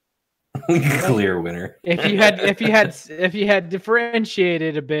 Clear winner. if you had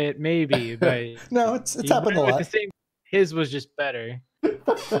differentiated a bit, maybe, but No, it's you happened a went with lot. the same. His was just better.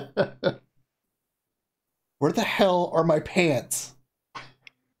 Where the hell are my pants?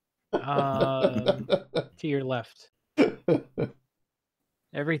 To your left.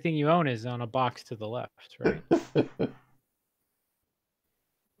 Everything you own is on a box to the left, right?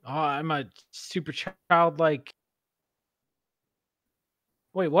 Oh, I'm a super childlike.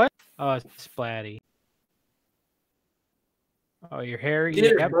 Wait, what? Oh, it's Splatty. Oh, your hair? Get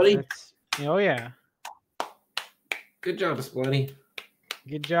it, buddy. Oh, yeah. Good job, Splatty.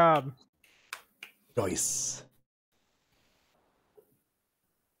 Good job. Nice.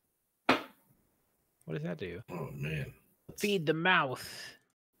 What does that do? Oh, man. Feed the mouth.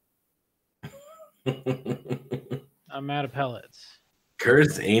 I'm out of pellets.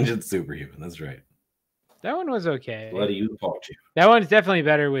 Cursed Ancient Superhuman. That's right. That one was okay. Bloody you, Paul Chief. That one's definitely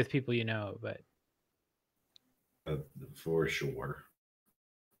better with people you know, but For sure.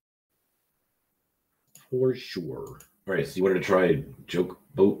 For sure. All right, so you wanted to try Joke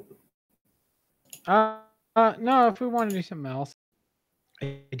Boat? No, if we want to do something else,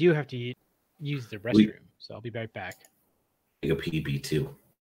 I do have to use the restroom, so I'll be right back. Take a PB too.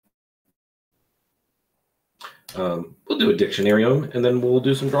 We'll do a Dictionarium, and then we'll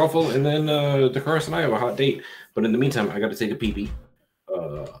do some Drawful, and then Dakaris and I have a hot date. But in the meantime, I got to take a PB.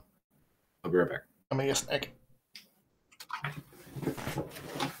 I'll be right back. I'm gonna get a snack. I'm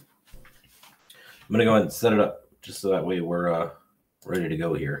gonna go ahead and set it up just so that way we're ready to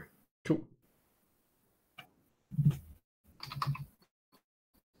go here. Cool.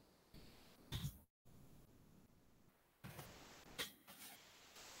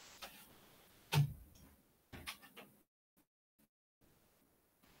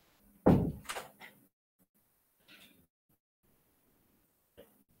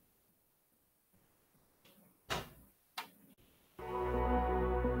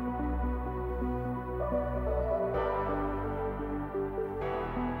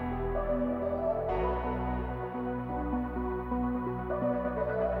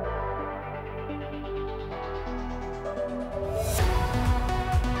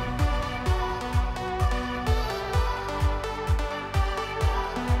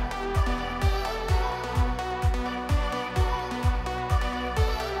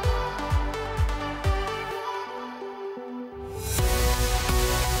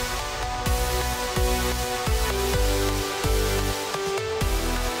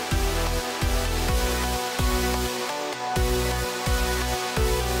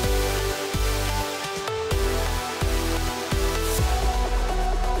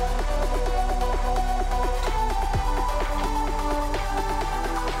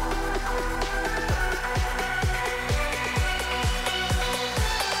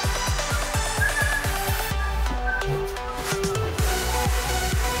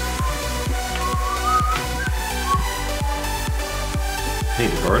 Hey,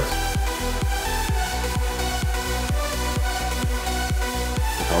 Dakaris.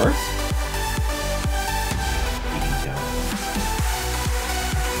 Dakaris?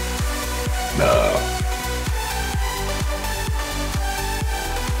 No.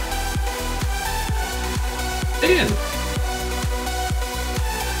 Dan.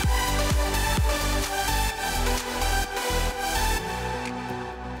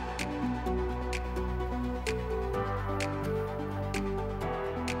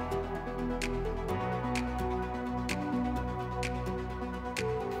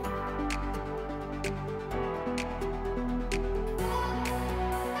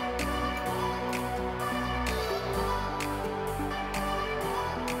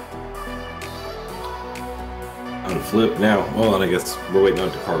 Flip now. Well, and I guess we're waiting on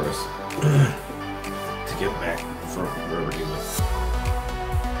Dakaris to get back from wherever he was.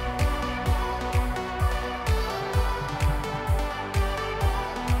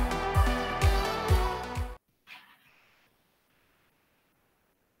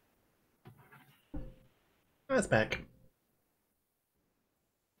 That's back.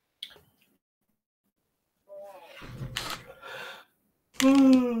 A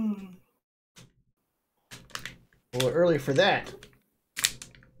little early for that.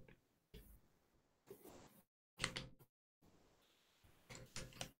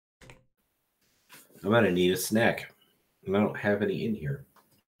 I'm gonna need a snack. And I don't have any in here.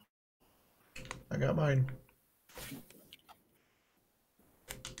 I got mine.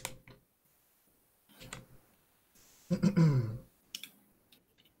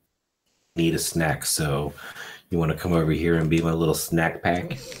 Need a snack, so you want to come over here and be my little snack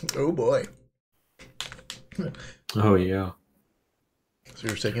pack? Oh boy. Oh yeah. So you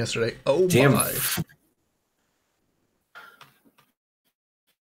were saying yesterday, oh Damn. my.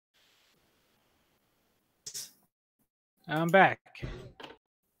 I'm back.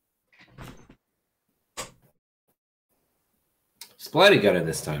 Splatty got in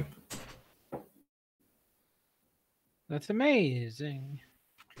this time. That's amazing.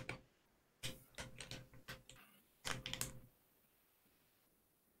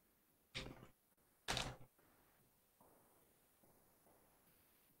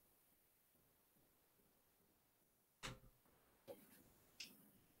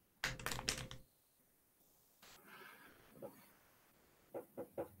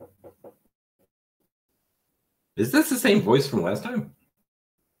 Is this the same voice from last time?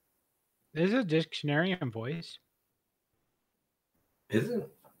 There's a dictionary on voice. Is it?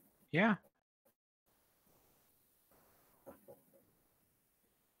 Yeah.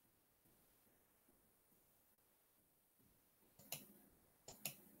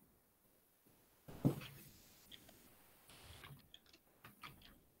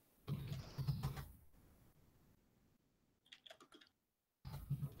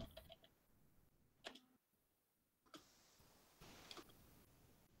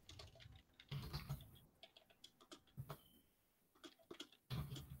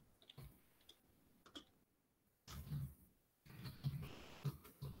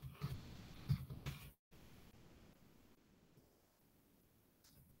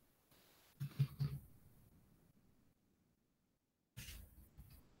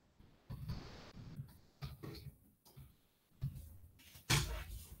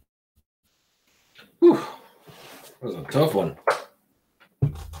 Whew. That was a tough one.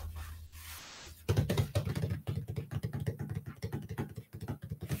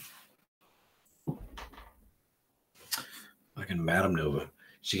 Fucking Madame Nova.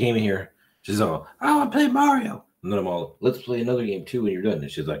 She came in here. She's all, I want to play Mario. And then I'm all, let's play another game too when you're done. And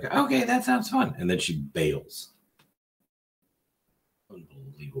she's like, okay, that sounds fun. And then she bails.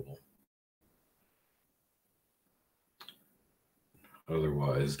 Unbelievable.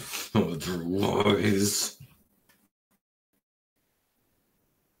 Otherwise.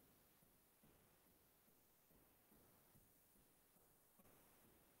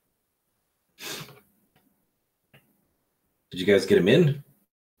 Did you guys get him in?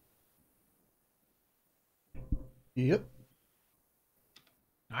 Yep.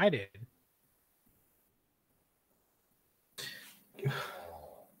 I did.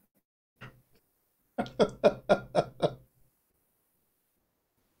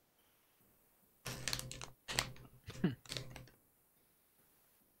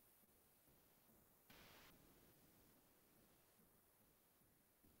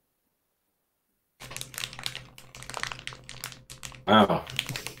 Wow.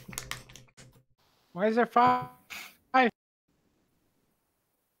 Why is there five?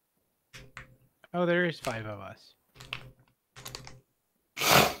 Oh, there is 5 of us.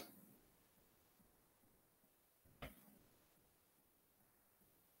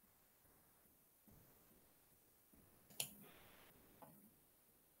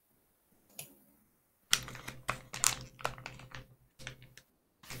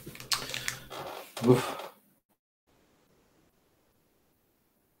 Oof.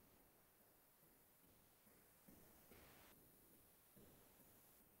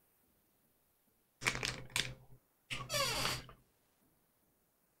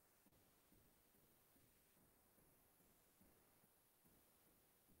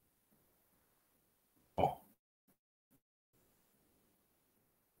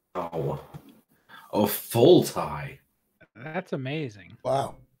 Oh. A full tie. That's amazing.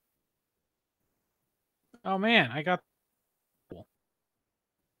 Wow. Oh man, I got.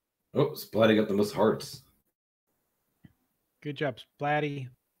 Oh, Splatty got the most hearts. Good job, Splatty.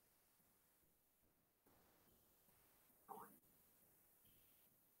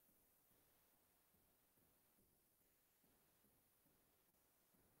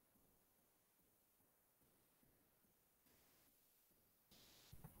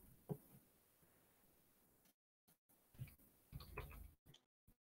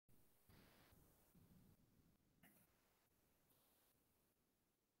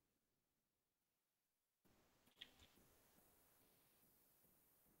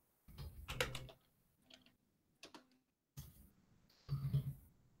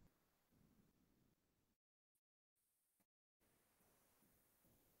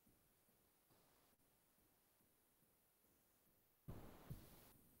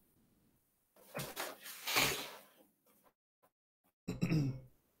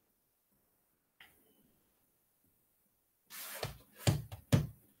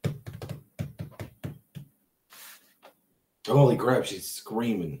 Holy crap, she's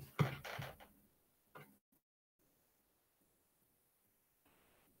screaming.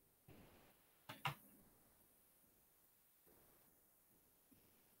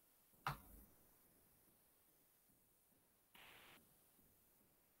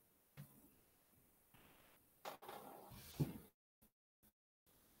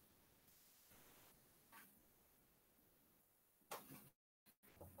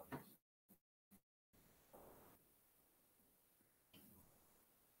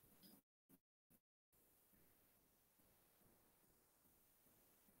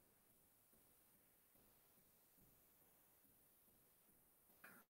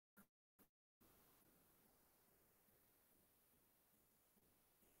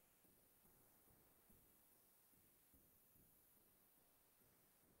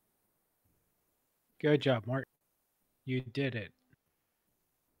 Good job, Mark. You did it.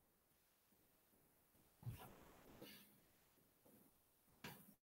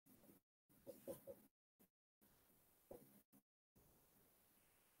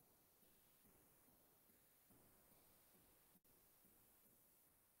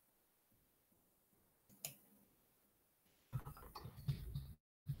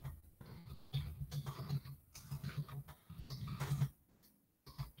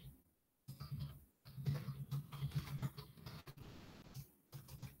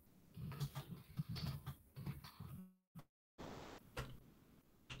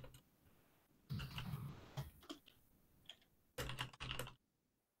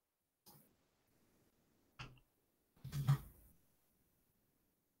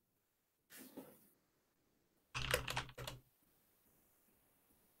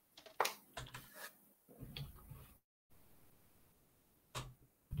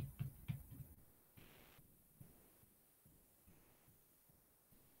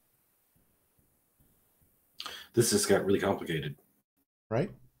 This just got really complicated. Right?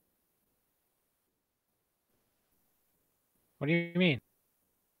 What do you mean? You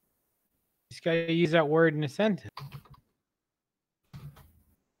just gotta use that word in a sentence.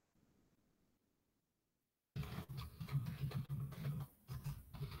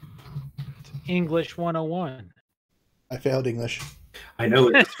 It's English 101. I failed English. I know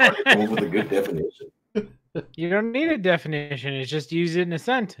it's hard to come up with a good definition. You don't need a definition. It's just use it in a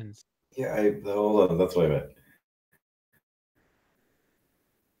sentence. Yeah, hold on. That's what I meant.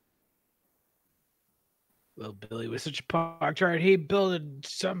 Little Billy was such a pog chart. He built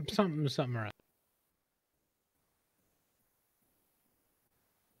something around.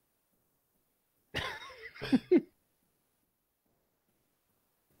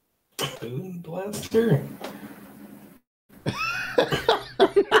 Boom blaster.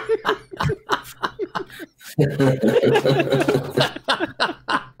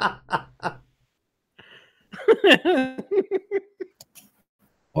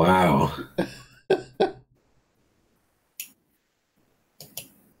 Wow.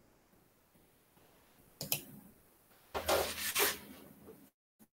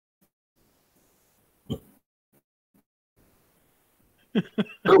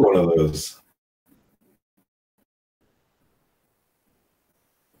 You're one of those.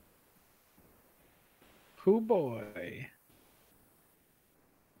 Hoo boy.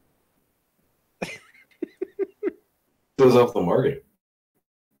 Goes off the market.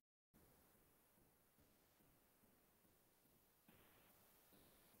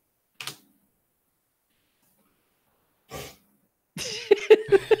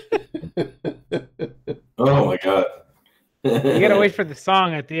 Oh my god. You gotta wait for the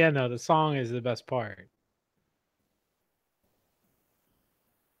song at the end, though. The song is the best part.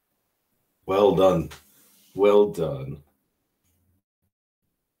 Well done. Well done.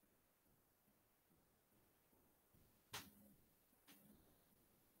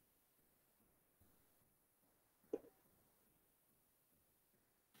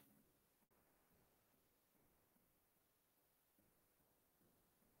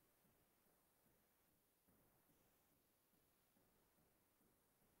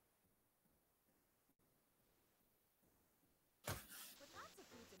 With lots of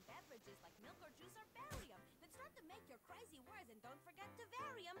foods and beverages like milk or juice or barium that start to make your crazy words, and don't forget to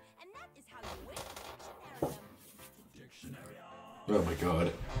vary 'em, and that is how you win Dictionarium. Oh my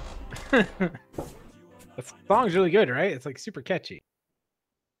god. The song's really good, right? It's like super catchy.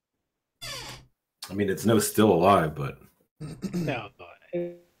 I mean, it's no Still Alive, but No,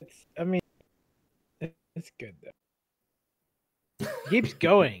 it's. I mean, it's good though. It keeps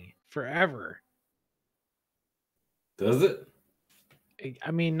going forever. does it?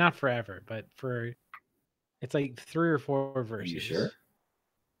 I mean, not forever, but for it's like 3 or 4 Are verses. you sure?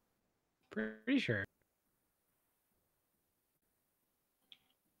 Pretty sure.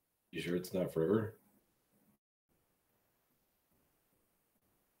 You sure it's not forever?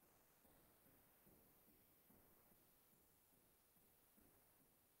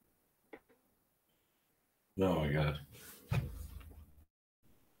 No, my God.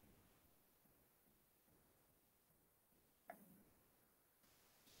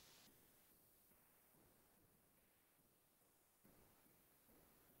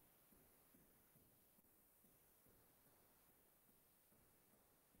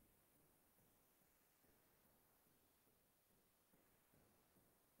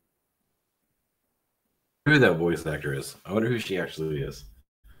 Who that voice actor is? I wonder who she actually is,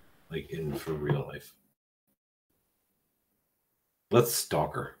 like in for real life. Let's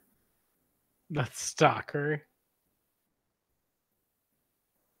stalk her. Let's stalk her.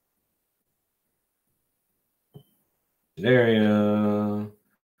 Daria.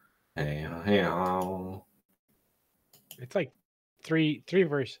 Hey, hey, oh. It's like three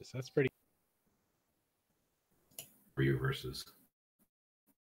verses. That's pretty. 3 verses.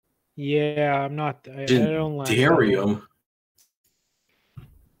 Yeah, I'm not. I don't like Darium.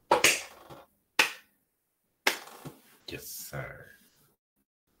 Yes, sir.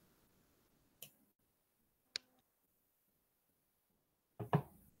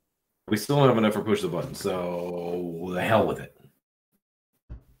 We still don't have enough for push the button, so the hell with it.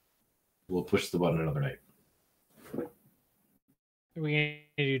 We'll push the button another night. Are we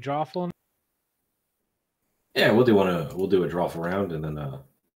gonna do drawful? Yeah, we'll do a draw round and then I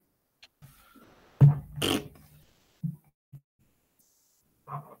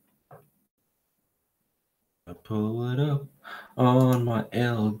pull it up on my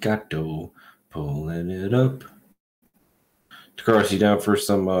Elgato, pulling it up. Takaris, you down for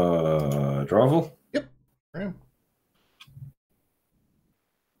some drawful? Yep. Yeah.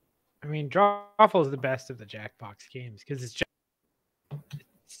 I mean, drawful is the best of the Jackbox games because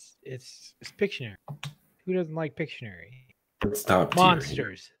it's Pictionary. Who doesn't like Pictionary? It's top tier.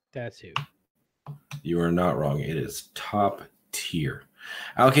 Monsters. That's who. You are not wrong. It is top tier.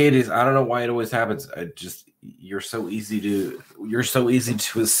 Okay, it is. I don't know why it always happens. You're so easy to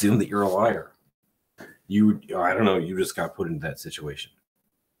assume that you're a liar. I don't know. You just got put into that situation.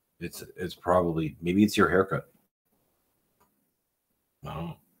 It's probably, maybe it's your haircut. I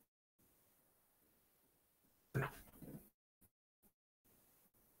don't know.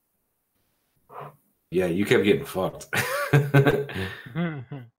 Yeah, you kept getting fucked.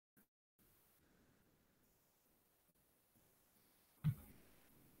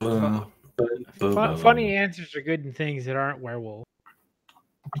 Funny answers are good in things that aren't werewolf.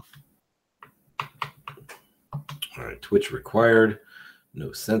 All right, Twitch required.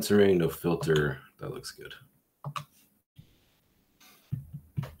 No censoring, no filter. That looks good.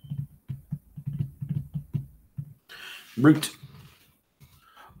 Root.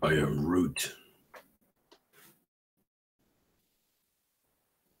 I am Root.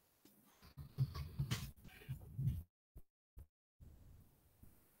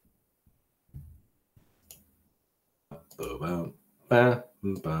 Ba ba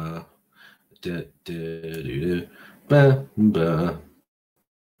ba da da do ba ba.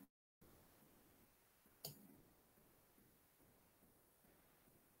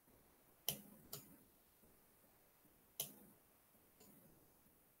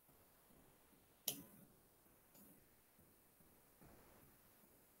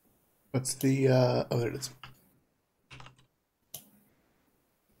 What's the oh, there it is.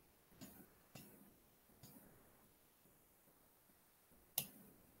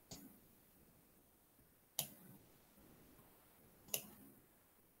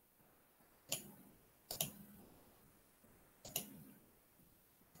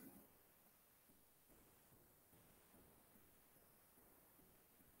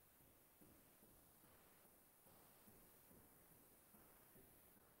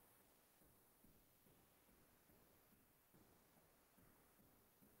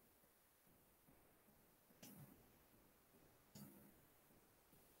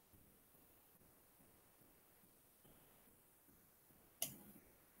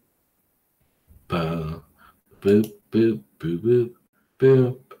 Ba boop boop boop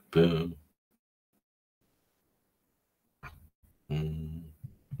boop boop boop.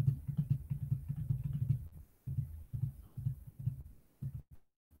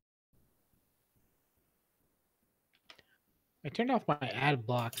 I turned off my ad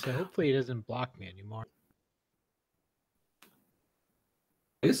block, so hopefully it doesn't block me anymore.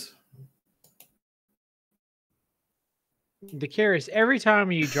 Yes. The care is every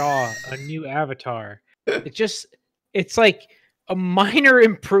time you draw a new avatar, it's like a minor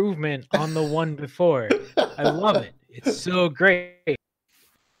improvement on the one before. I love it. It's so great.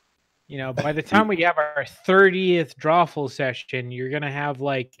 You know, by the time we have our 30th drawful session, you're gonna have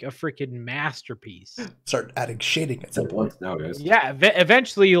like a freaking masterpiece. Start adding shading at some point. Now, guys. Yeah,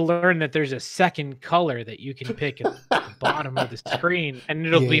 eventually you'll learn that there's a second color that you can pick at the bottom of the screen, and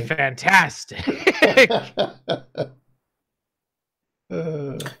it'll be Yeah. fantastic.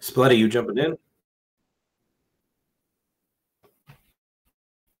 Splatty, you jumping in?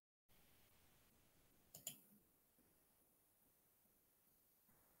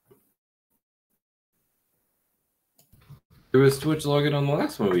 There was Twitch login on the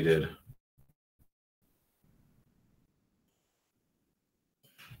last one we did.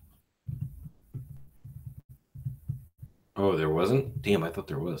 Oh, there wasn't? Damn, I thought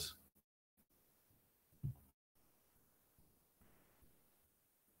there was.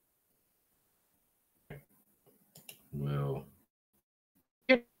 Well,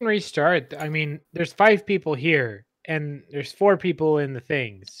 You can restart. I mean, there's 5 people here, and there's 4 people in the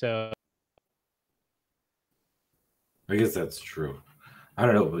thing. So I guess that's true. I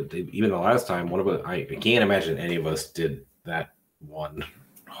don't know, but even the last time, one of us, I can't imagine any of us did that one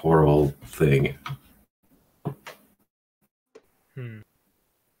horrible thing.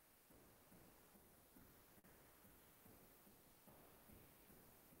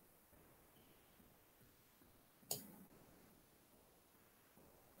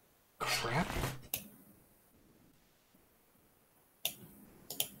 Crap.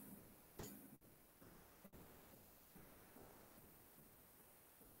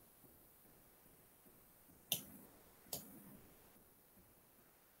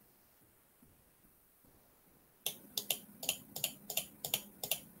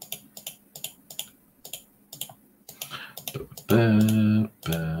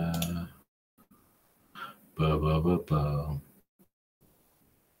 Ba, ba, ba.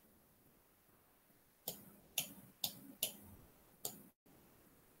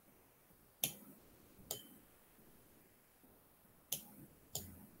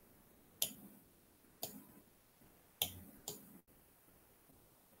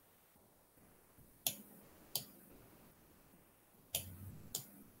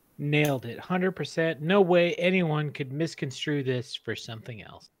 nailed it, 100%. No way anyone could misconstrue this for something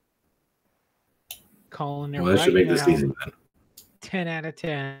else. Calling it Well, that should right make the now, season then. 10 out of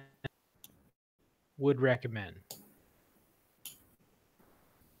 10. Would recommend.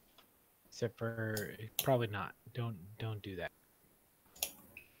 Except for probably not. Don't do that.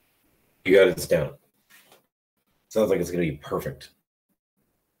 You got it down. Sounds like it's going to be perfect.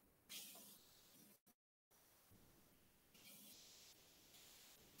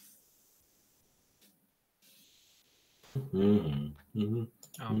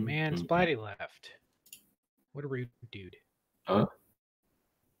 Oh man, Splatty left. What a rude dude. Huh?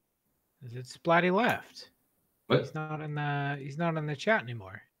 Is it Splatty left? What? He's not in the chat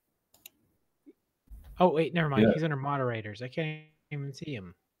anymore. Oh wait, never mind. Yeah. He's under moderators. I can't even see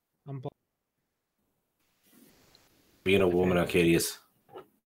him. I'm Being a woman, Arcadius.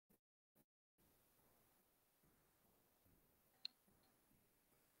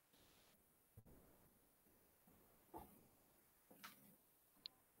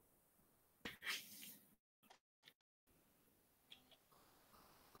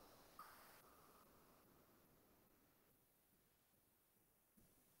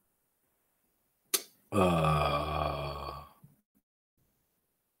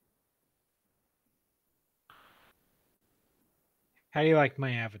 How do you like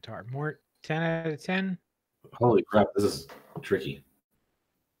my avatar? More 10 out of 10? Holy crap, this is tricky.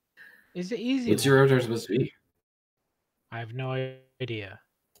 Is it easy? What's your avatar supposed to be? I have no idea.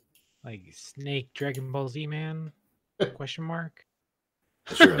 Like Snake Dragon Ball Z man? Question mark?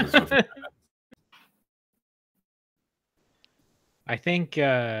 Sure. that's what- I think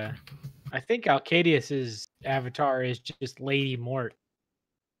Alcadius's avatar is just Lady Mort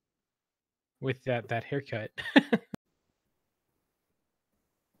with that haircut.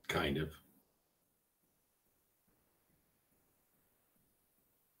 kind of.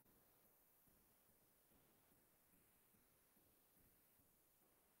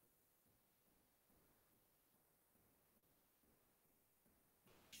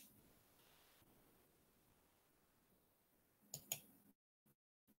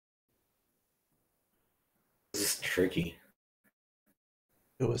 This is tricky.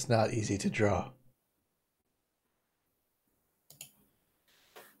 It was not easy to draw.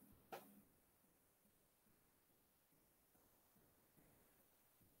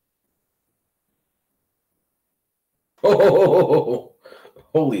 Oh,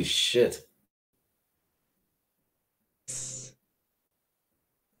 holy shit.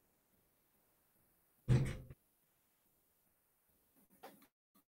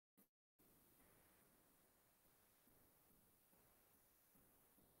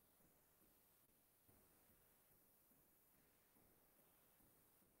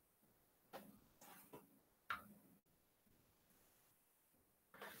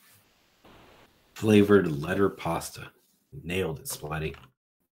 flavored letter pasta. Nailed it, Splatty.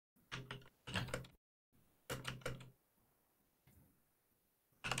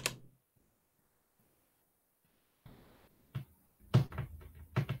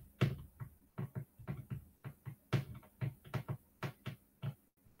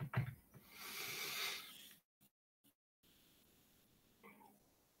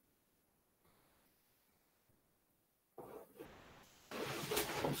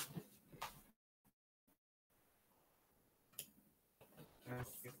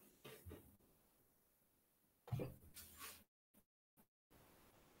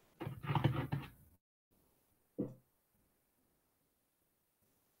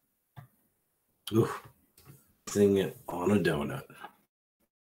 Ooh, sing it on a donut.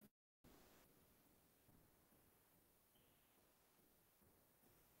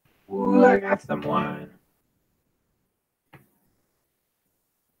 Ooh, I got some wine.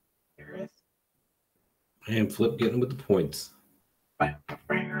 And Flip getting with the points.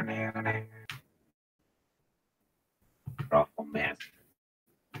 Ruffle master.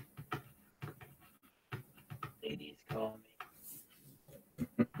 Ladies call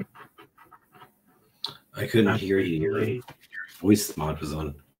me. I couldn't Not hear you. Your late. voice mod was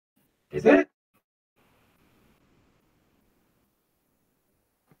on. Is it?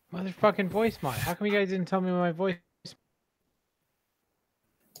 Motherfucking voice mod. How come you guys didn't tell me my voice?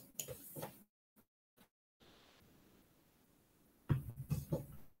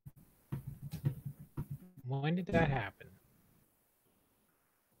 When did that happen?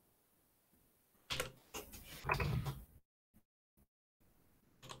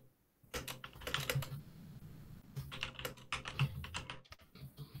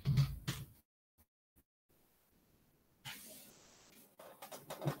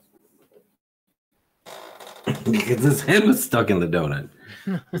 Because his head was stuck in the donut.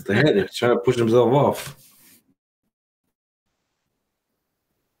 It's the head that's trying to push himself off.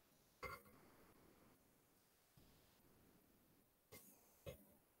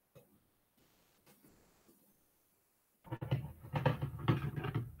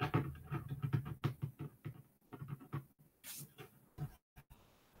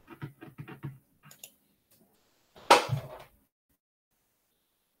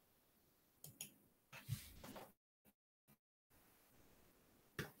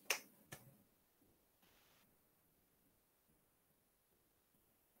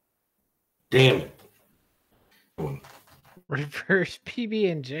 Damn it. Reverse PB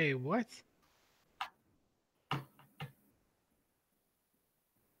and J. What?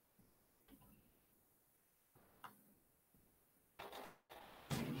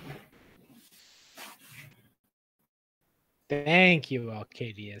 Thank you,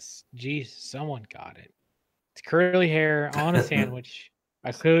 Arcadius. Jeez, someone got it. It's curly hair on a sandwich.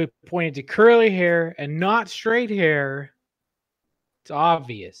 I clearly pointed to curly hair and not straight hair. It's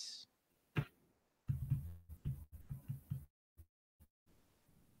obvious.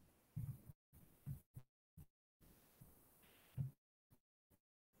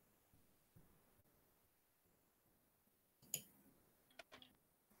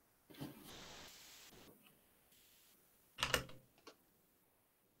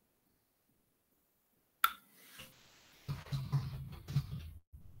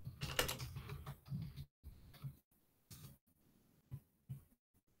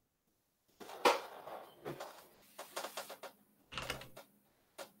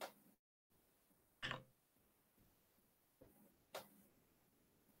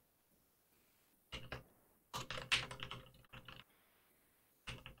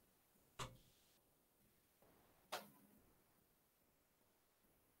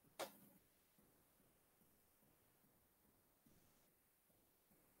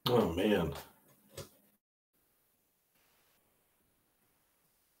 Oh, man.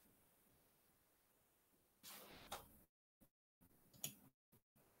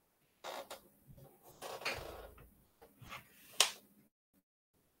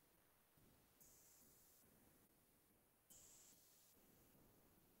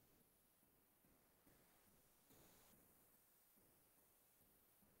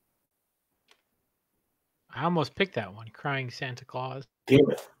 I almost picked that one. Crying Santa Claus. Damn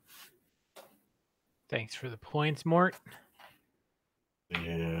it. Thanks for the points, Mort.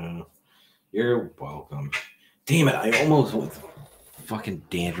 Yeah. You're welcome. Damn it. I almost went with the fucking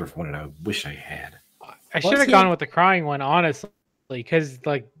dandruff one, and I wish I had. I should have gone with the crying one, honestly, because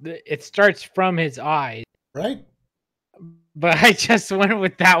like it starts from his eyes. Right? But I just went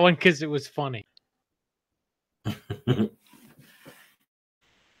with that one because it was funny.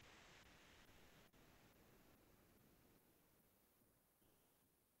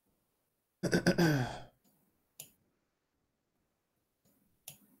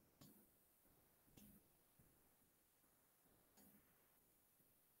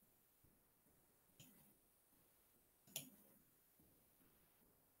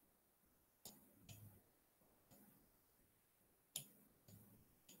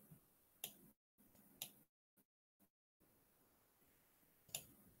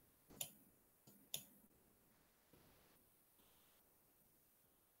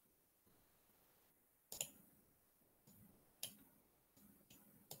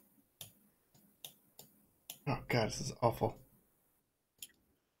 Oh god, this is awful.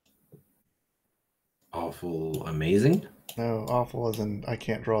 Awful amazing. No, awful as in I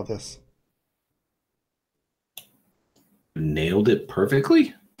can't draw this. Nailed it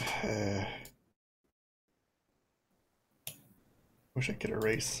perfectly. Wish I could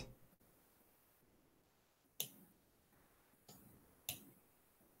erase.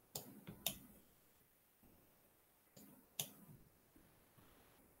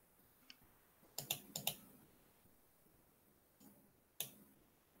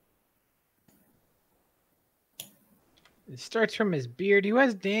 It starts from his beard. Who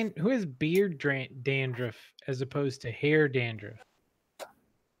has beard dandruff as opposed to hair dandruff?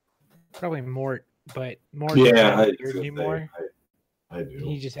 Probably Mort, but Mort doesn't have a beard anymore. I do.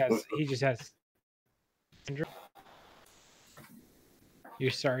 He just has dandruff.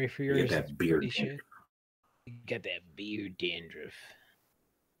 You're sorry for yours. Yeah, that beard. Shit. You got that beard dandruff.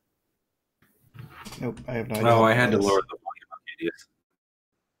 Nope, I have no idea. Oh, I had to lower the volume on idiots.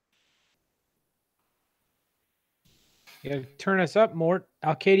 You gotta turn us up, Mort.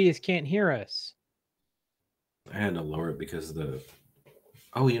 Alcadius can't hear us. I had to lower it because of the.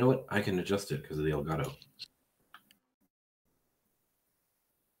 Oh, you know what? I can adjust it because of the Elgato.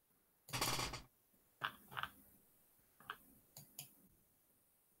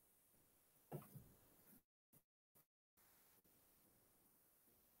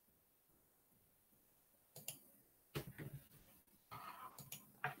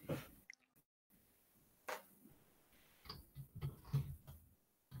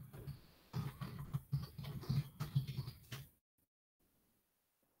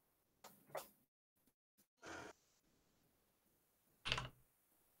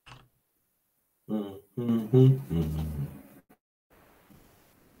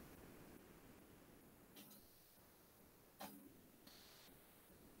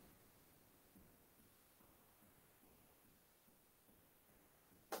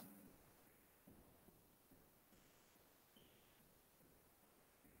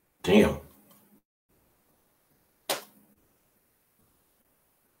 Damn.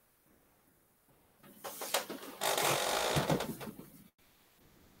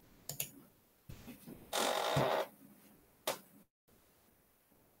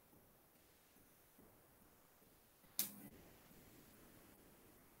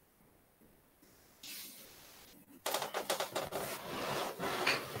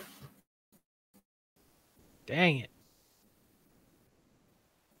 Dang it.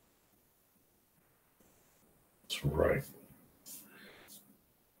 That's right.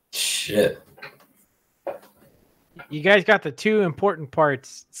 Shit. You guys got the two important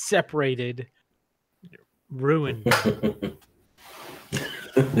parts separated. Ruined.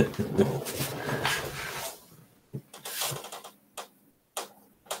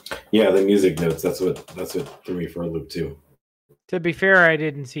 Yeah, the music notes. That's what threw me for a loop too. To be fair, I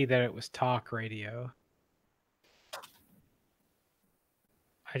didn't see that it was talk radio.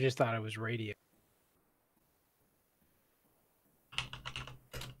 I just thought it was radio.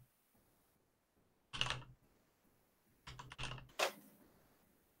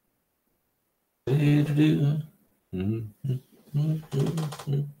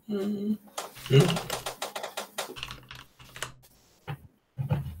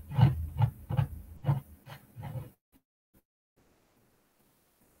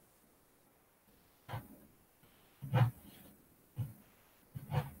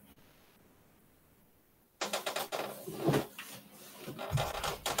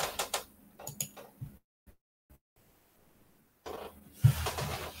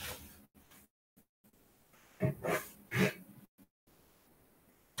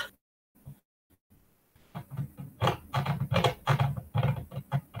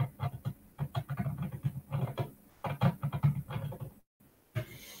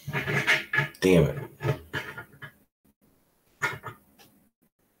 Damn it.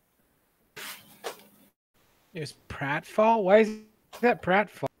 Is pratfall? Why is that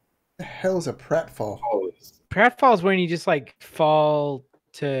pratfall? The hell is a pratfall? Pratfall is when you just like fall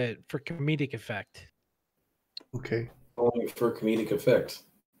for comedic effect. Okay. Only for comedic effect.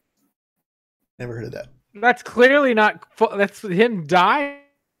 Never heard of that. That's clearly not. That's him dying.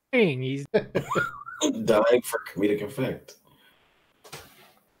 He's Dying for comedic effect.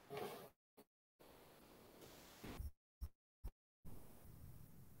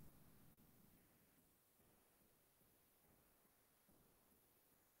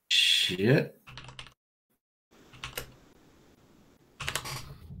 Shit.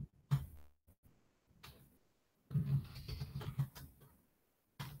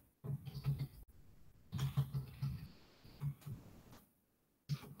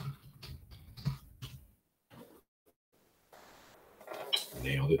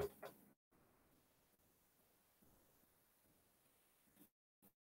 Nailed it.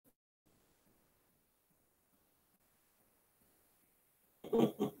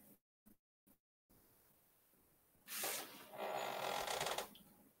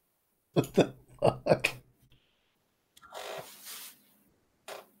 What the fuck?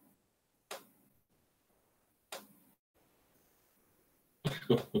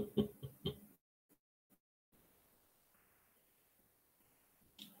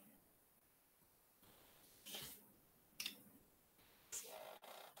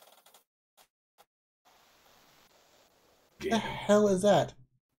 What the hell is that?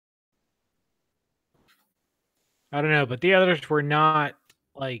 I don't know, but the others were not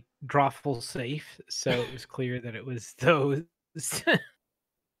like drawful safe, so it was clear that it was those.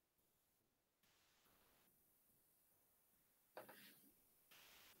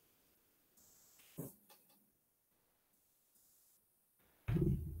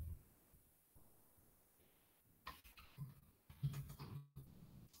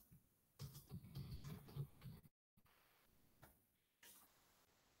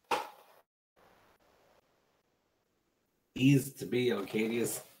 Ease to be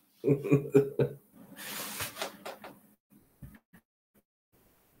Arcadius.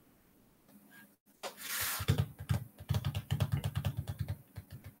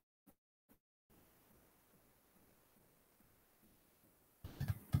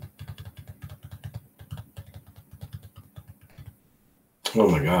 Oh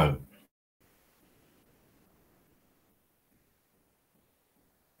my god.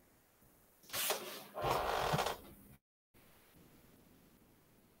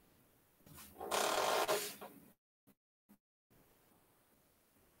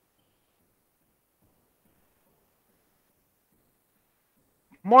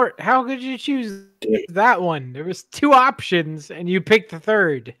 Mort, how could you choose that one? There was 2 options, and you picked the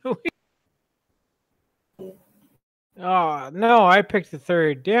third. Oh no, I picked the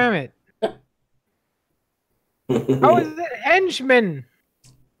third. Damn it! How is it henchman?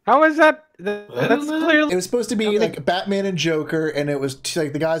 How is that? That's clearly. It was supposed to be like Batman and Joker, and it was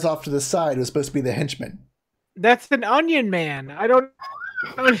like the guys off to the side. It was supposed to be the henchman. That's an Onion Man. I don't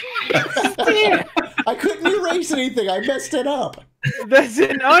understand. I couldn't erase anything. I messed it up. That's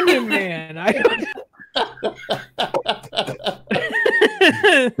an Onion Man. I don't.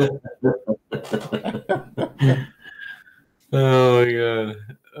 Oh my god.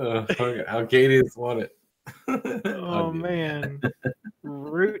 Arcadius won it. Oh man.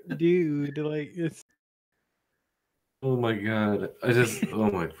 Root dude. Like it's. Oh my god.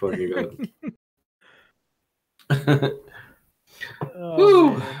 Oh my fucking god. Oh,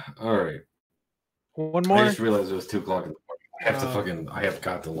 Woo. man. All right. One I more. just realized it was 2 o'clock in the morning. I have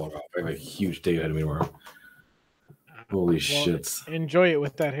got to log off. I have a huge day ahead of me tomorrow. Holy shits. Enjoy it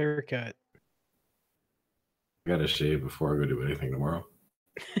with that haircut. I gotta shave before I go do anything tomorrow.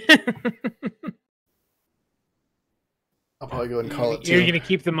 I'll probably go and call it too. You're gonna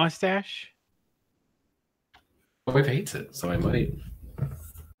keep the mustache? My wife hates it, so I might.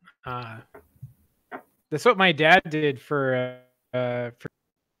 That's what my dad did for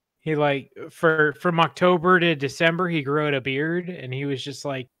he like from October to December he grew out a beard, and he was just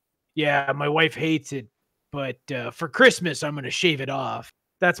like, yeah, my wife hates it, but for Christmas I'm gonna shave it off.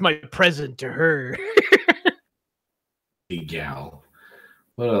 That's my present to her. Gal.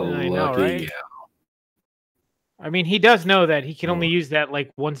 What a I lucky know, right? gal. I mean, he does know that he can only use that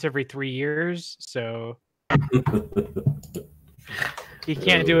like once every 3 years, so he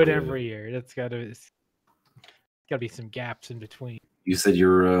can't do it every year. That's gotta be some gaps in between. You said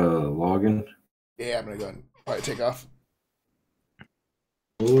you're logging? Yeah, I'm gonna go and probably take off.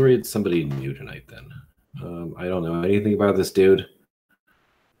 We'll read somebody new tonight then. I don't know anything about this dude.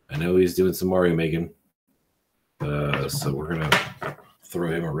 I know he's doing some Mario making. So we're gonna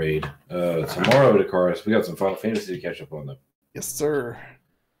throw him a raid. Tomorrow, Dakaris, we got some Final Fantasy to catch up on though. Yes, sir.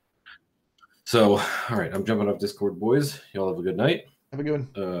 So, all right, I'm jumping off Discord, boys. Y'all have a good night. Have a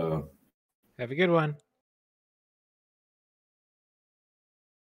good one. Have a good one.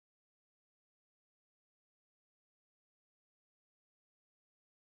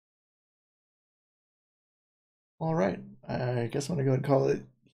 All right. I guess I'm going to go ahead and call it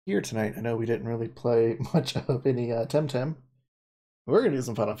here tonight. I know we didn't really play much of any Temtem. We're going to do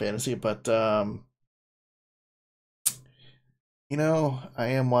some Final Fantasy, but, you know, I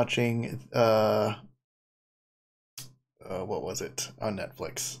am watching, what was it on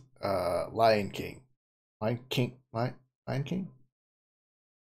Netflix? Lion King. Lion King?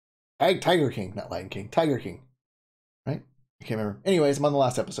 Tiger King, not Lion King. Tiger King. Right? I can't remember. Anyways, I'm on the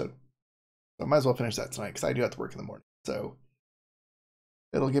last episode. So I might as well finish that tonight because I do have to work in the morning. So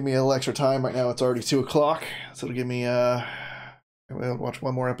it'll give me a little extra time. Right now it's already 2 o'clock. So it'll give me I'll watch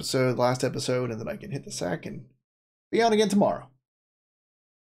one more episode, last episode, and then I can hit the sack and be on again tomorrow.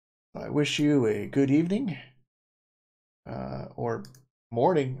 I wish you a good evening. Or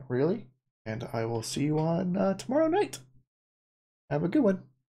morning, really. And I will see you on tomorrow night. Have a good one.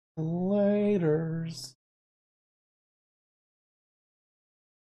 Laters.